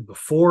down this road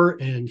before,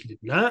 and he did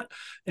not.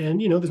 And,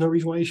 there's no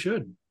reason why he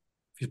should.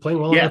 If he's playing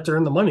well enough to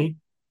earn the money,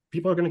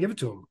 people are going to give it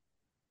to him.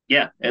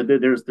 Yeah, and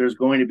there's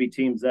going to be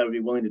teams that would be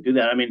willing to do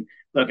that.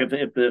 Look,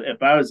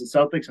 if I was the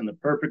Celtics in the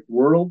perfect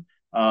world,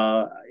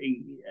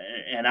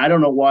 and And I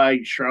don't know why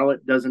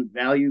Charlotte doesn't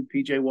value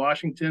PJ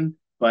Washington,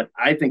 but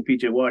I think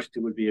PJ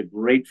Washington would be a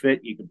great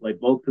fit. You can play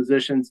both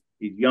positions.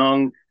 He's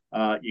young.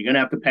 You're going to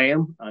have to pay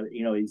him.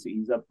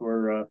 He's up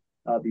for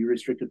the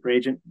restricted free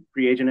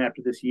agent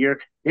after this year.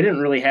 They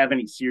didn't really have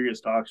any serious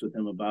talks with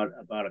him about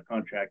a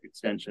contract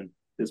extension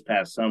this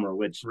past summer,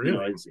 which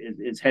really?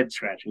 Is head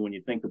scratching when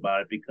you think about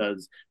it,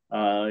 because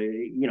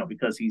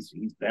because he's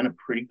been a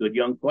pretty good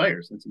young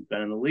player since he's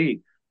been in the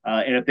league.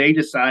 And if they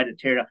decide to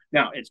tear it up,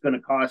 now it's going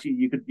to cost you.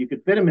 You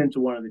could fit him into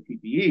one of the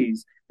TPEs.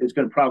 It's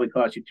going to probably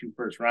cost you 2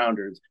 first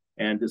rounders.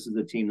 And this is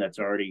a team that's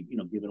already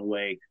given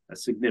away a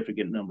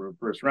significant number of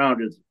first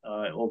rounders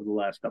over the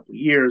last couple of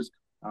years.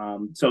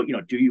 So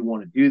do you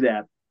want to do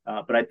that?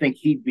 But I think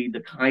he'd be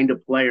the kind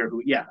of player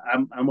who,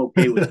 I'm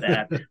okay with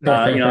that.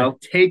 I'll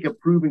take a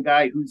proven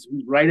guy who's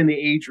right in the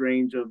age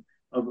range of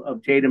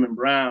Tatum and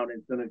Brown,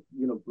 and going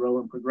to grow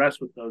and progress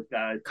with those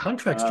guys.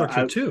 Contract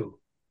structure too.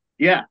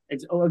 Yeah,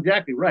 it's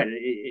exactly right.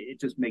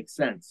 It just makes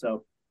sense.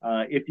 So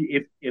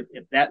if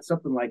that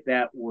something like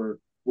that were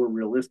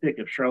realistic,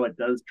 if Charlotte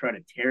does try to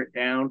tear it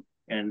down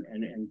and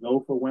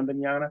go for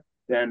Wembanyama,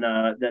 then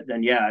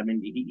yeah, I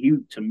mean he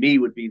to me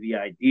would be the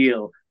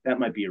ideal. That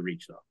might be a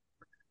reach though.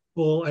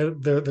 Well,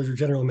 their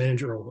general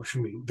manager, or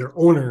their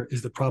owner,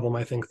 is the problem,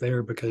 I think,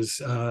 there, because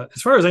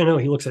as far as I know,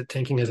 he looks at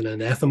tanking as an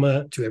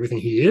anathema to everything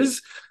he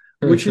is,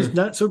 which is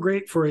not so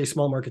great for a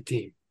small market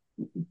team.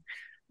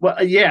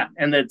 Well, yeah,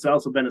 and it's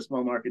also been a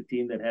small market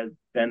team that has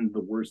been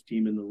the worst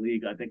team in the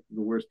league. I think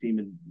the worst team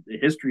in the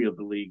history of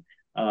the league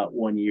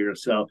one year.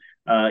 So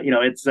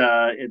it's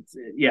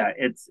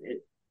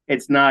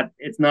not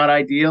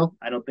ideal.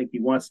 I don't think he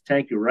wants to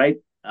tank. You're right.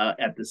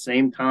 At the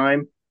same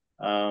time,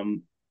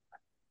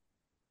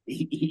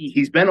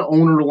 he's been an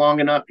owner long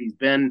enough. He's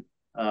been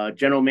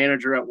general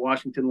manager at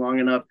Washington long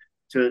enough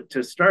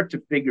to start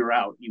to figure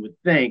out. You would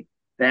think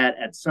that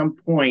at some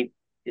point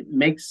it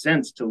makes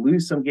sense to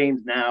lose some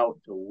games now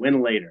to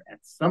win later. At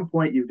some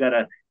point, you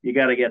gotta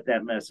get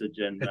that message.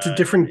 And it's a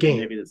different game.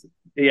 Maybe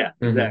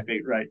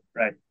exactly right.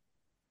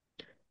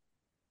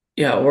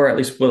 Yeah, or at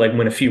least we'll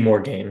win a few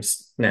more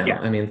games now. Yeah.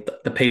 I mean,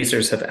 the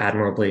Pacers have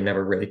admirably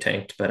never really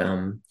tanked, but I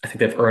think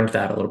they've earned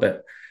that a little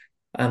bit.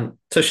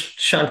 So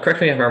Sean,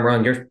 correct me if I'm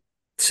wrong. You're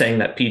saying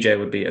that PJ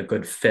would be a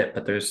good fit,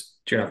 but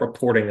you're not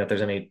reporting that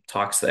there's any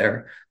talks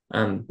there.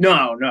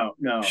 No.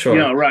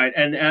 Sure. Right.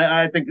 And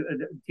I think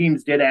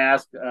teams did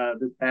ask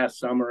this past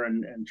summer,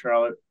 and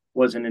Charlotte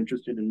wasn't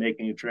interested in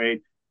making a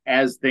trade.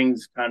 As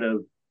things kind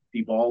of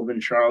devolve in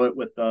Charlotte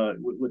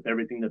with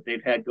everything that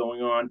they've had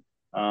going on,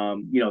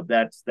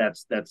 that's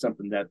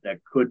something that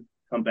could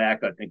come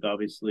back. I think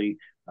obviously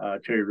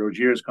Terry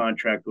Rozier's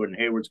contract, Gordon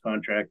Hayward's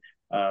contract,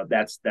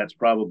 that's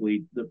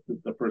probably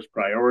the first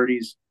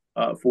priorities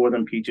for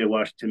them. PJ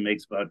Washington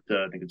makes about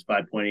I think it's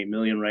 $5.8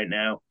 million right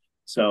now.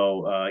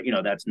 So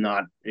that's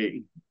not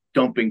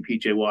dumping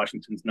PJ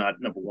Washington's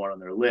not number one on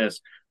their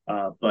list.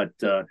 But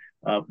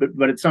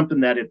it's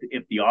something that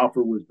if the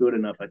offer was good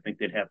enough, I think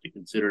they'd have to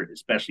consider it,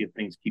 especially if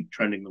things keep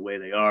trending the way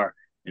they are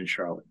in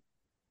Charlotte.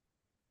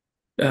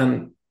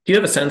 Do you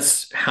have a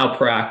sense how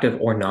proactive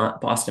or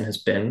not Boston has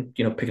been,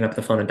 picking up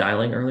the phone and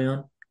dialing early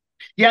on?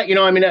 Yeah,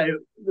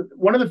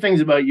 one of the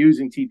things about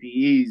using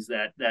TPEs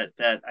that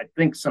I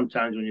think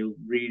sometimes when you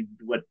read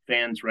what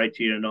fans write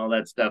to you and all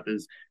that stuff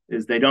is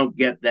they don't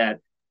get that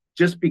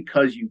just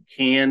because you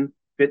can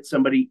fit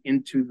somebody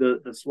into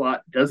the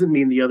slot doesn't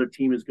mean the other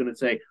team is going to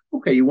say,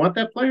 okay, you want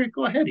that player?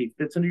 Go ahead. He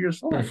fits into your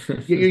slot.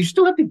 you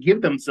still have to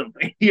give them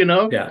something,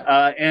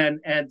 Yeah.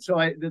 And so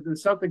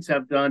the Celtics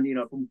have done,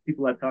 from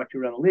people I've talked to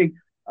around the league,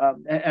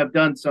 have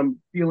done some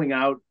feeling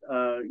out,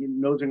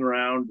 nosing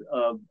around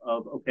of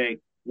okay,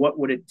 what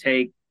would it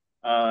take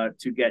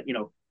to get,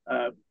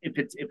 if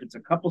it's a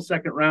couple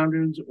second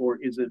rounders, or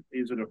is it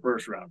a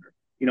first rounder?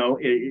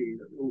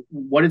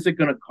 What is it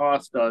going to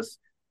cost us?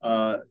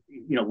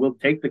 We'll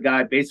take the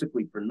guy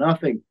basically for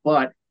nothing,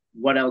 but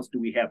what else do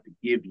we have to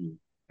give you?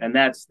 And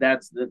that's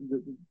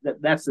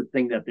the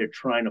thing that they're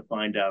trying to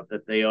find out,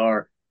 that they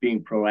are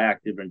being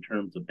proactive in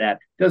terms of that.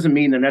 Doesn't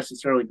mean they're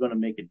necessarily going to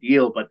make a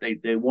deal, but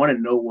they want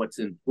to know what's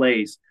in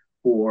place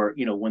for,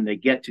 when they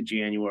get to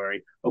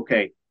January.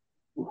 Okay,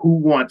 who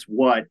wants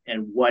what,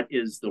 and what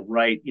is the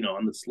right,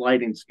 on the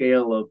sliding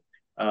scale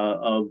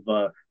of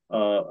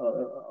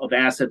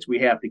assets we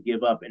have to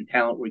give up and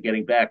talent we're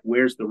getting back,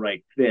 where's the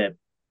right fit?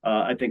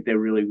 I think they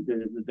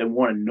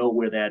want to know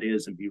where that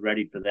is and be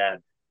ready for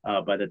that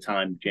by the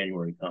time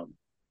January comes.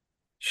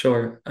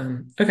 Sure.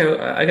 Okay,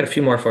 I got a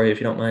few more for you if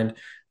you don't mind.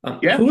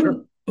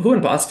 Sure. Who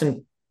in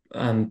Boston,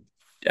 kind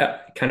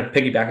of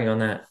piggybacking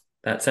on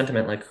that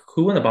sentiment,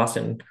 who in the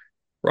Boston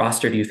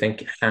roster do you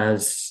think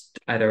has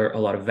either a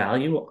lot of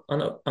value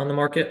on the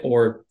market,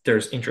 or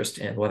there's interest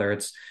in, whether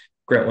it's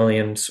Grant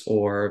Williams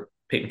or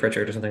Peyton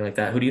Pritchard or something like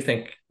that? Who do you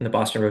think in the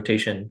Boston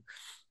rotation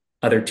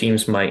other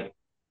teams might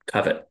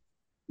covet?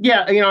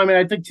 Yeah, I mean,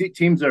 I think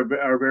teams are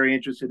very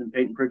interested in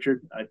Peyton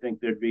Pritchard. I think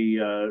there'd be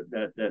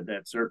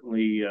that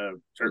certainly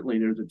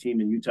there's a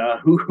team in Utah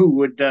who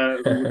would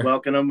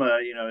welcome him.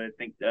 I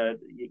think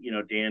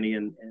Danny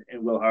and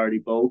Will Hardy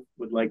both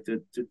would like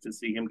to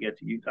see him get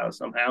to Utah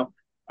somehow.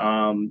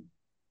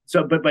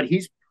 But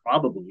he's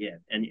probably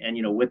it, and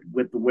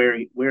with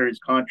the where his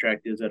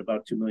contract is at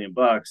about $2 million,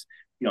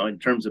 in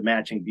terms of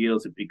matching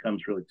deals, it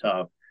becomes really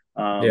tough.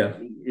 Yeah.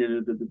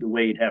 The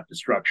way you'd have to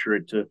structure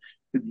it to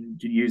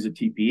use a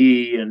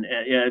TPE, and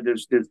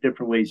there's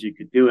different ways you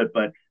could do it,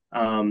 but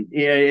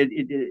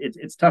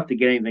it's tough to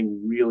get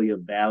anything really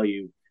of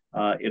value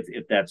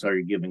if that's all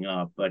you're giving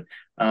up. But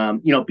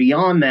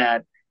beyond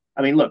that,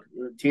 I mean, look,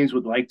 teams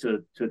would like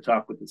to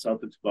talk with the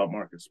Celtics about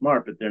Marcus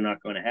Smart, but they're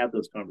not going to have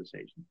those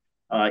conversations.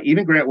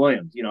 Even Grant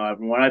Williams,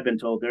 from what I've been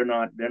told, they're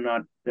not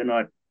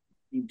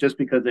just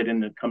because they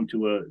didn't come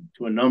to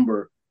a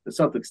number. The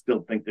Celtics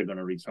still think they're going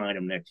to re-sign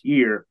him next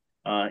year.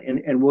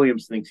 And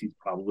Williams thinks he's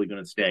probably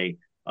going to stay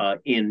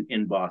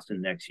in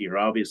Boston next year.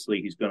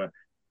 Obviously, he's going to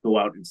go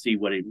out and see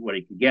what he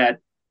can get.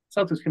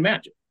 Celtics can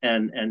match it,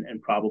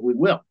 and probably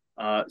will.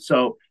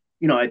 So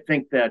I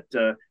think that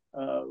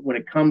when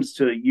it comes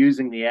to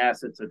using the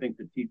assets, I think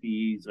the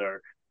TPEs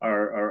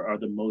are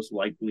the most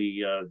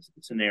likely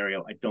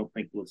scenario. I don't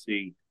think we'll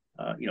see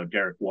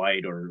Derek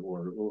White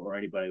or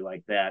anybody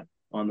like that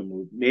on the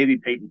move. Maybe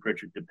Peyton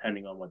Pritchard,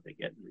 depending on what they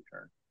get in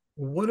return.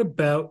 What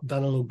about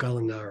Danilo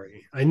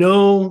Gallinari? I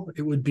know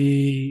it would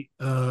be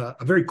a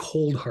very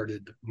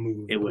cold-hearted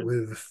move,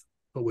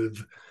 but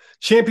with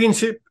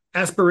championship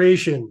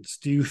aspirations.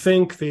 Do you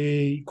think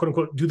they, quote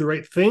unquote, do the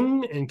right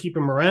thing and keep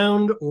him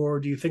around, or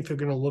do you think they're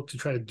going to look to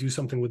try to do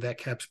something with that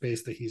cap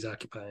space that he's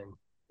occupying?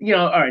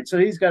 All right. So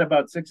he's got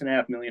about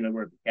 $6.5 million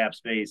worth of cap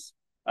space,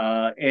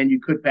 and you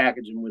could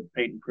package him with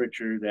Peyton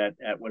Pritchard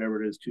at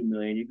whatever it is, $2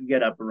 million. You can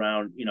get up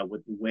around,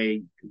 with the way,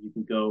 because you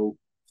can go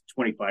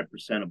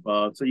 25%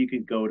 above. So you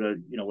could go to,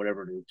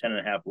 whatever it is,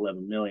 10.5,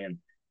 11 million.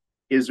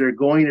 Is there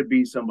going to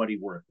be somebody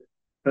worth it?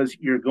 Because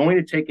you're going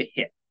to take a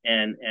hit,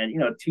 and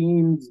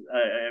teams,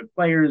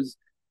 players,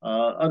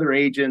 other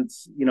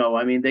agents,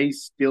 I mean, they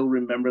still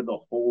remember the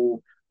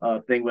whole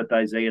thing with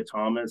Isaiah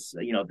Thomas.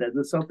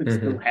 The Celtics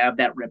still have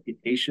that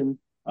reputation,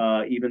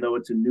 even though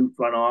it's a new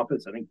front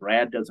office. I think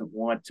Brad doesn't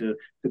want to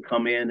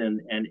come in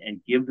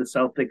and give the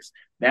Celtics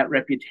that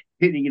reputation,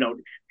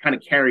 kind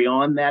of carry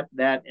on that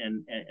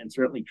and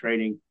certainly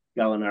trading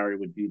Gallinari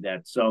would do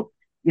that. So,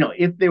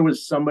 if there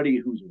was somebody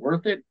who's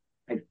worth it,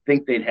 I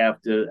think they'd have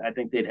to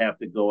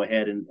go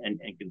ahead and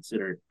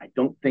consider it. I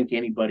don't think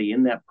anybody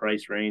in that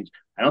price range.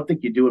 I don't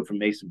think you do it for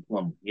Mason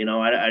Plumlee.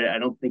 I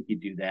don't think you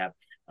do that.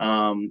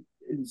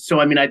 So,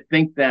 I mean, I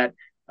think that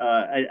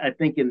I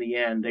think in the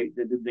end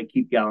they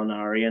keep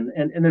Gallinari,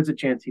 and there's a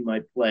chance he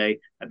might play.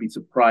 I'd be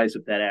surprised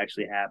if that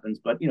actually happens,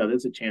 but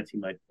there's a chance he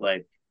might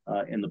play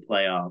in the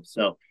playoffs.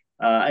 So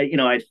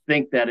I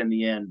think that in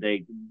the end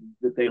they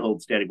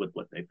hold steady with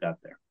what they've got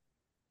there.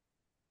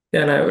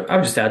 Yeah, and I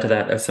would just add to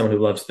that, as someone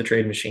who loves the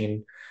trade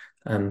machine,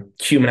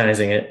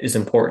 humanizing it is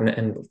important.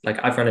 And like,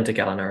 I've run into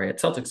Gallinari at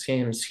Celtics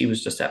games. He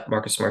was just at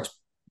Marcus Smart's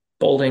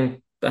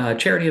bowling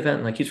charity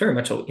event. Like, he's very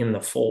much in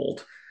the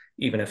fold,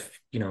 even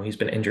if he's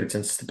been injured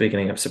since the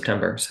beginning of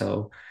September.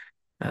 So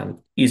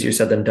easier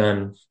said than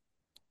done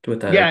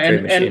with that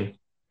trade machine.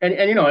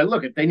 And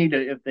look, if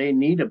they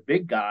need a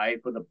big guy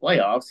for the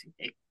playoffs,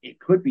 it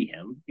could be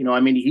him.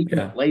 I mean, he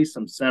can play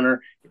some center.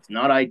 It's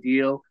not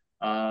ideal.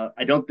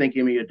 I don't think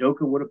Ime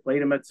Udoka would have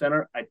played him at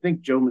center. I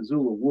think Joe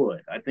Mazzulla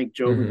would. I think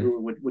Joe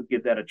Mazzulla would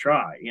give that a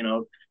try.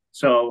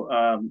 So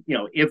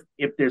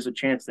if there's a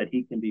chance that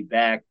he can be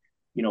back,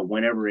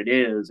 whenever it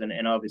is,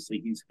 and obviously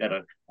he's got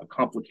a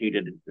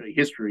complicated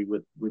history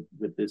with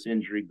this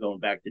injury going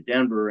back to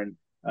Denver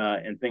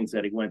and things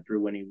that he went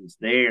through when he was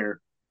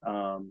there.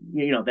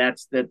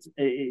 That's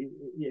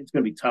it's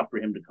going to be tough for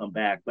him to come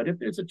back. But if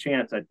there's a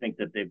chance, I think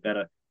that they've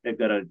got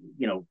to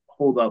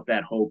hold out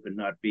that hope and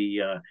not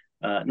be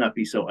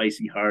so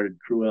icy hearted,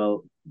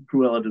 Cruella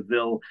de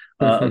Vil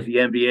of the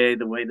NBA,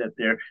 the way that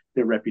their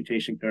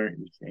reputation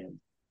currently stands.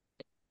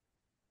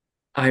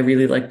 I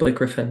really like Blake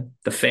Griffin.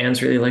 The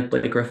fans really like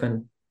Blake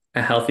Griffin.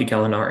 A healthy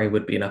Gallinari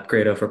would be an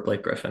upgrade over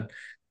Blake Griffin.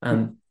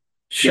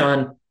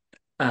 Sean,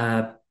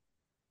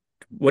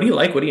 what do you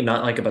like? What do you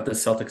not like about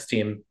this Celtics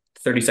team?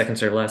 30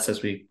 seconds or less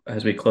as we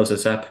close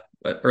this up.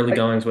 Early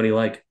goings, what do you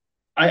like?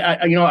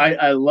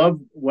 I love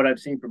what I've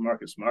seen from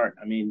Marcus Smart.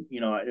 I mean,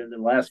 in the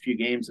last few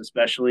games,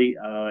 especially,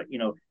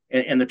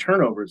 and the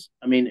turnovers.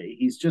 I mean,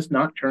 he's just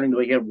not turning the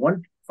way. He had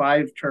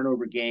 5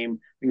 turnover game.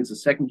 I think it's the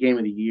second game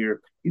of the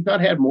year. He's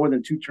not had more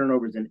than 2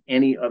 turnovers in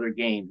any other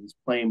game. He's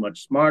playing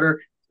much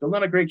smarter. Still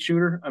not a great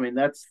shooter. I mean,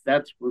 that's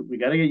we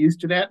got to get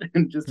used to that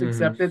and just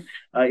accept it.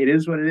 It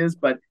is what it is.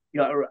 But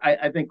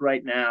I think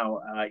right now,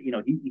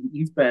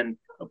 he's been.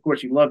 Of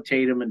course, you love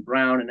Tatum and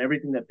Brown and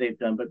everything that they've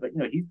done, but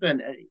he's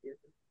been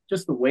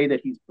just the way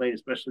that he's played,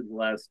 especially the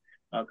last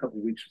couple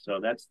of weeks or so.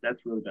 That's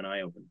really been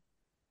eye opening.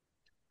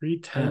 3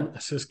 10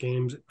 assist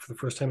games for the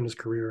first time in his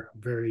career.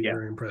 Very,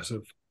 very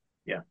impressive.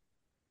 Yeah.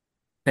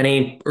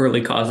 Any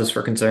early causes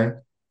for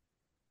concern?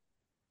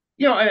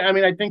 I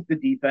mean, I think the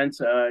defense,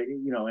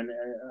 and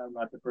I'm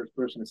not the first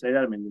person to say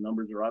that. I mean, the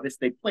numbers are obvious.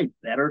 They played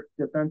better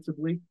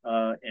defensively,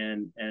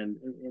 and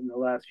in the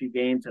last few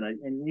games,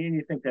 and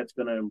you think that's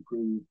going to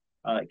improve.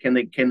 Can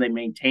they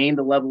maintain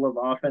the level of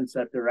offense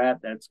that they're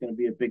at? That's going to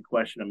be a big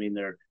question. I mean,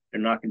 they're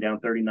knocking down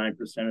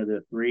 39% of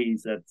their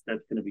threes. That's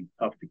going to be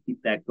tough to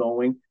keep that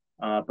going.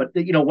 But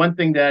one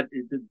thing that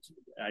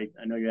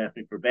I know you're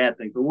asking for bad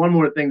things, but one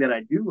more thing that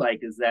I do like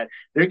is that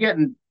they're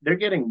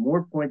getting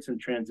more points in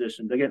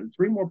transition. They're getting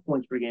 3 more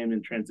points per game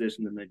in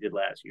transition than they did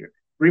last year.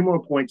 3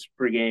 more points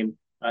per game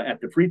at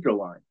the free throw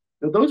line.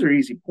 So those are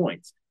easy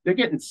points. They're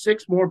getting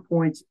 6 more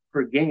points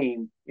per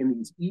game in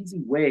these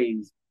easy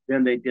ways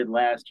than they did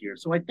last year.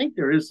 So I think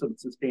there is some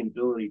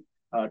sustainability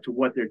to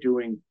what they're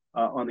doing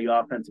on the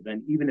offensive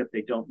end, even if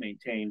they don't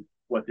maintain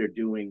what they're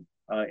doing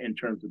in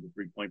terms of the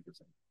 3-point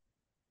percentage.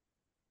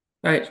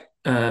 All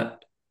right.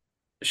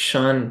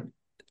 Sean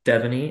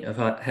Devaney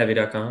of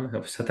Heavy.com. I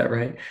hope I said that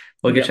right.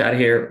 We'll get you out of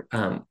here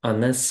on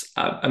this.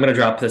 I'm going to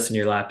drop this in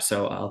your lap,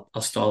 so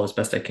I'll stall as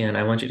best I can.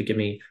 I want you to give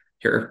me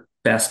your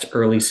best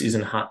early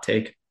season hot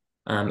take,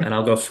 and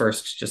I'll go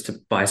first just to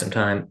buy some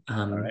time.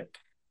 All right.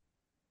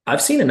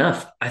 I've seen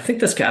enough. I think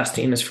this Cavs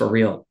team is for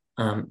real.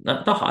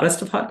 Not the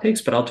hottest of hot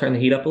takes, but I'll turn the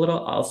heat up a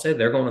little. I'll say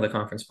they're going to the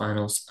conference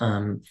finals.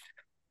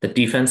 The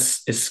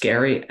defense is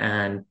scary,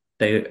 and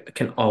they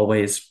can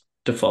always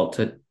default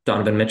to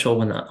Donovan Mitchell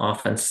when the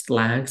offense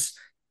lags.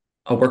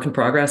 A work in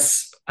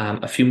progress,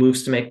 a few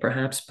moves to make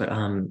perhaps, but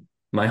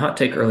my hot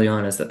take early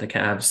on is that the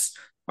Cavs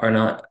are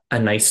not a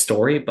nice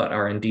story, but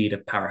are indeed a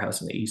powerhouse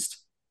in the East.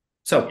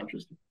 So,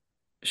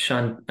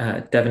 Sean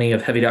Devaney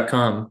of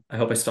Heavy.com, I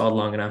hope I stalled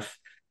long enough.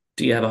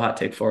 Do you have a hot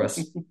take for us?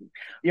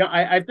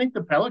 I think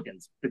the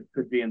Pelicans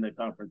could be in the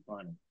conference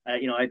final.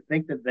 I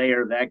think that they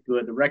are that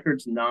good. The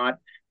record's not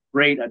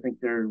great. I think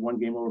they're 1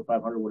 game over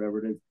 500,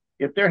 whatever it is.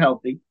 If they're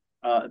healthy,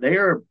 they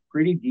are a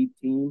pretty deep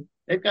team.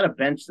 They've got a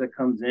bench that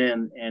comes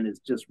in and is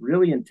just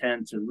really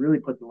intense and really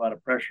puts a lot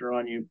of pressure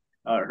on you.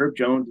 Herb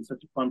Jones is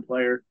such a fun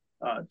player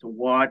to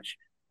watch.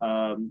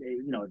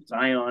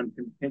 Zion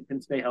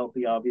can stay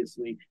healthy,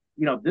 obviously.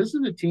 This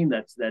is a team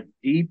that's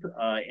deep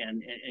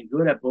and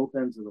good at both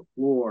ends of the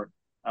floor.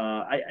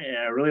 I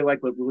really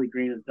like what Willie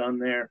Green has done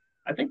there.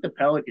 I think the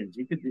Pelicans,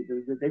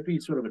 they'd be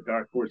sort of a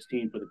dark horse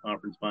team for the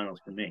conference finals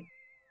for me.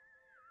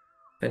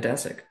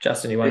 Fantastic.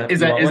 Justin, you want to? Is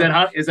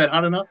that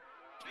hot enough?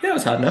 Yeah, it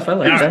was hot enough. I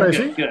like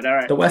that. Good. All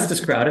right. The West is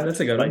crowded.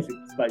 That's a good one.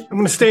 Spicy. I'm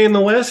going to stay in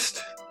the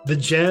West. The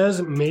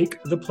Jazz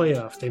make the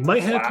playoffs. They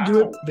might have to do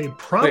it. They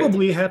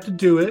probably have to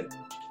do it.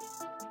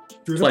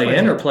 Play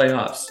in or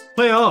playoffs?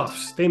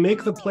 Playoffs. They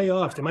make the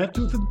playoffs. They might have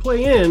to do the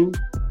play in,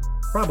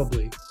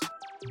 probably.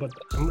 But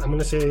I'm going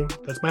to say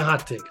that's my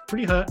hot take.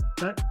 Pretty hot.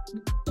 Not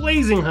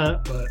blazing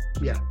hot, but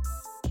yeah.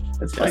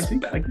 That's spicy.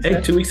 Hey,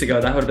 2 weeks ago,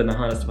 that would have been the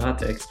hottest of hot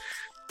takes.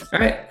 All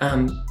right.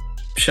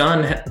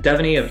 Sean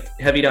Devaney of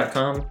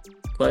Heavy.com.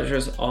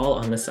 Pleasure's all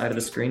on this side of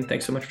the screen.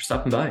 Thanks so much for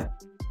stopping by.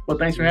 Well,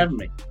 thanks for having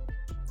me.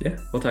 Yeah,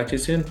 we'll talk to you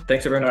soon.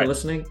 Thanks everyone for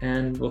listening,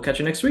 and we'll catch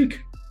you next week.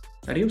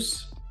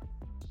 Adios.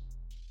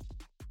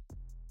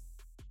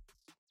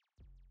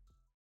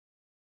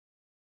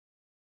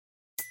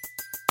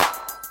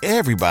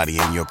 Everybody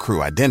in your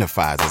crew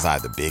identifies as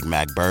either Big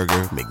Mac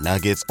Burger,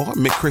 McNuggets, or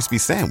McCrispy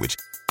Sandwich.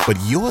 But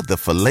you're the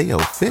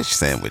Filet-O-Fish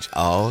Sandwich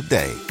all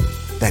day.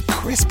 That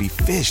crispy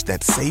fish,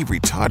 that savory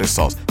tartar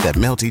sauce, that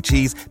melty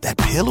cheese, that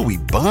pillowy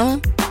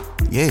bun.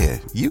 Yeah,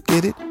 you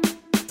get it.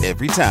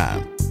 Every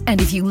time.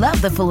 And if you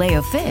love the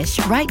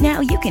Filet-O-Fish, right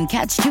now you can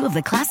catch 2 of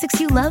the classics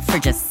you love for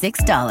just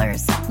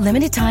 $6.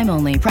 Limited time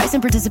only. Price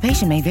and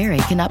participation may vary.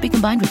 Cannot be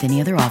combined with any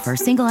other offer.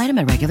 Single item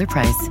at regular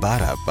price.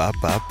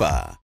 Ba-da-ba-ba-ba.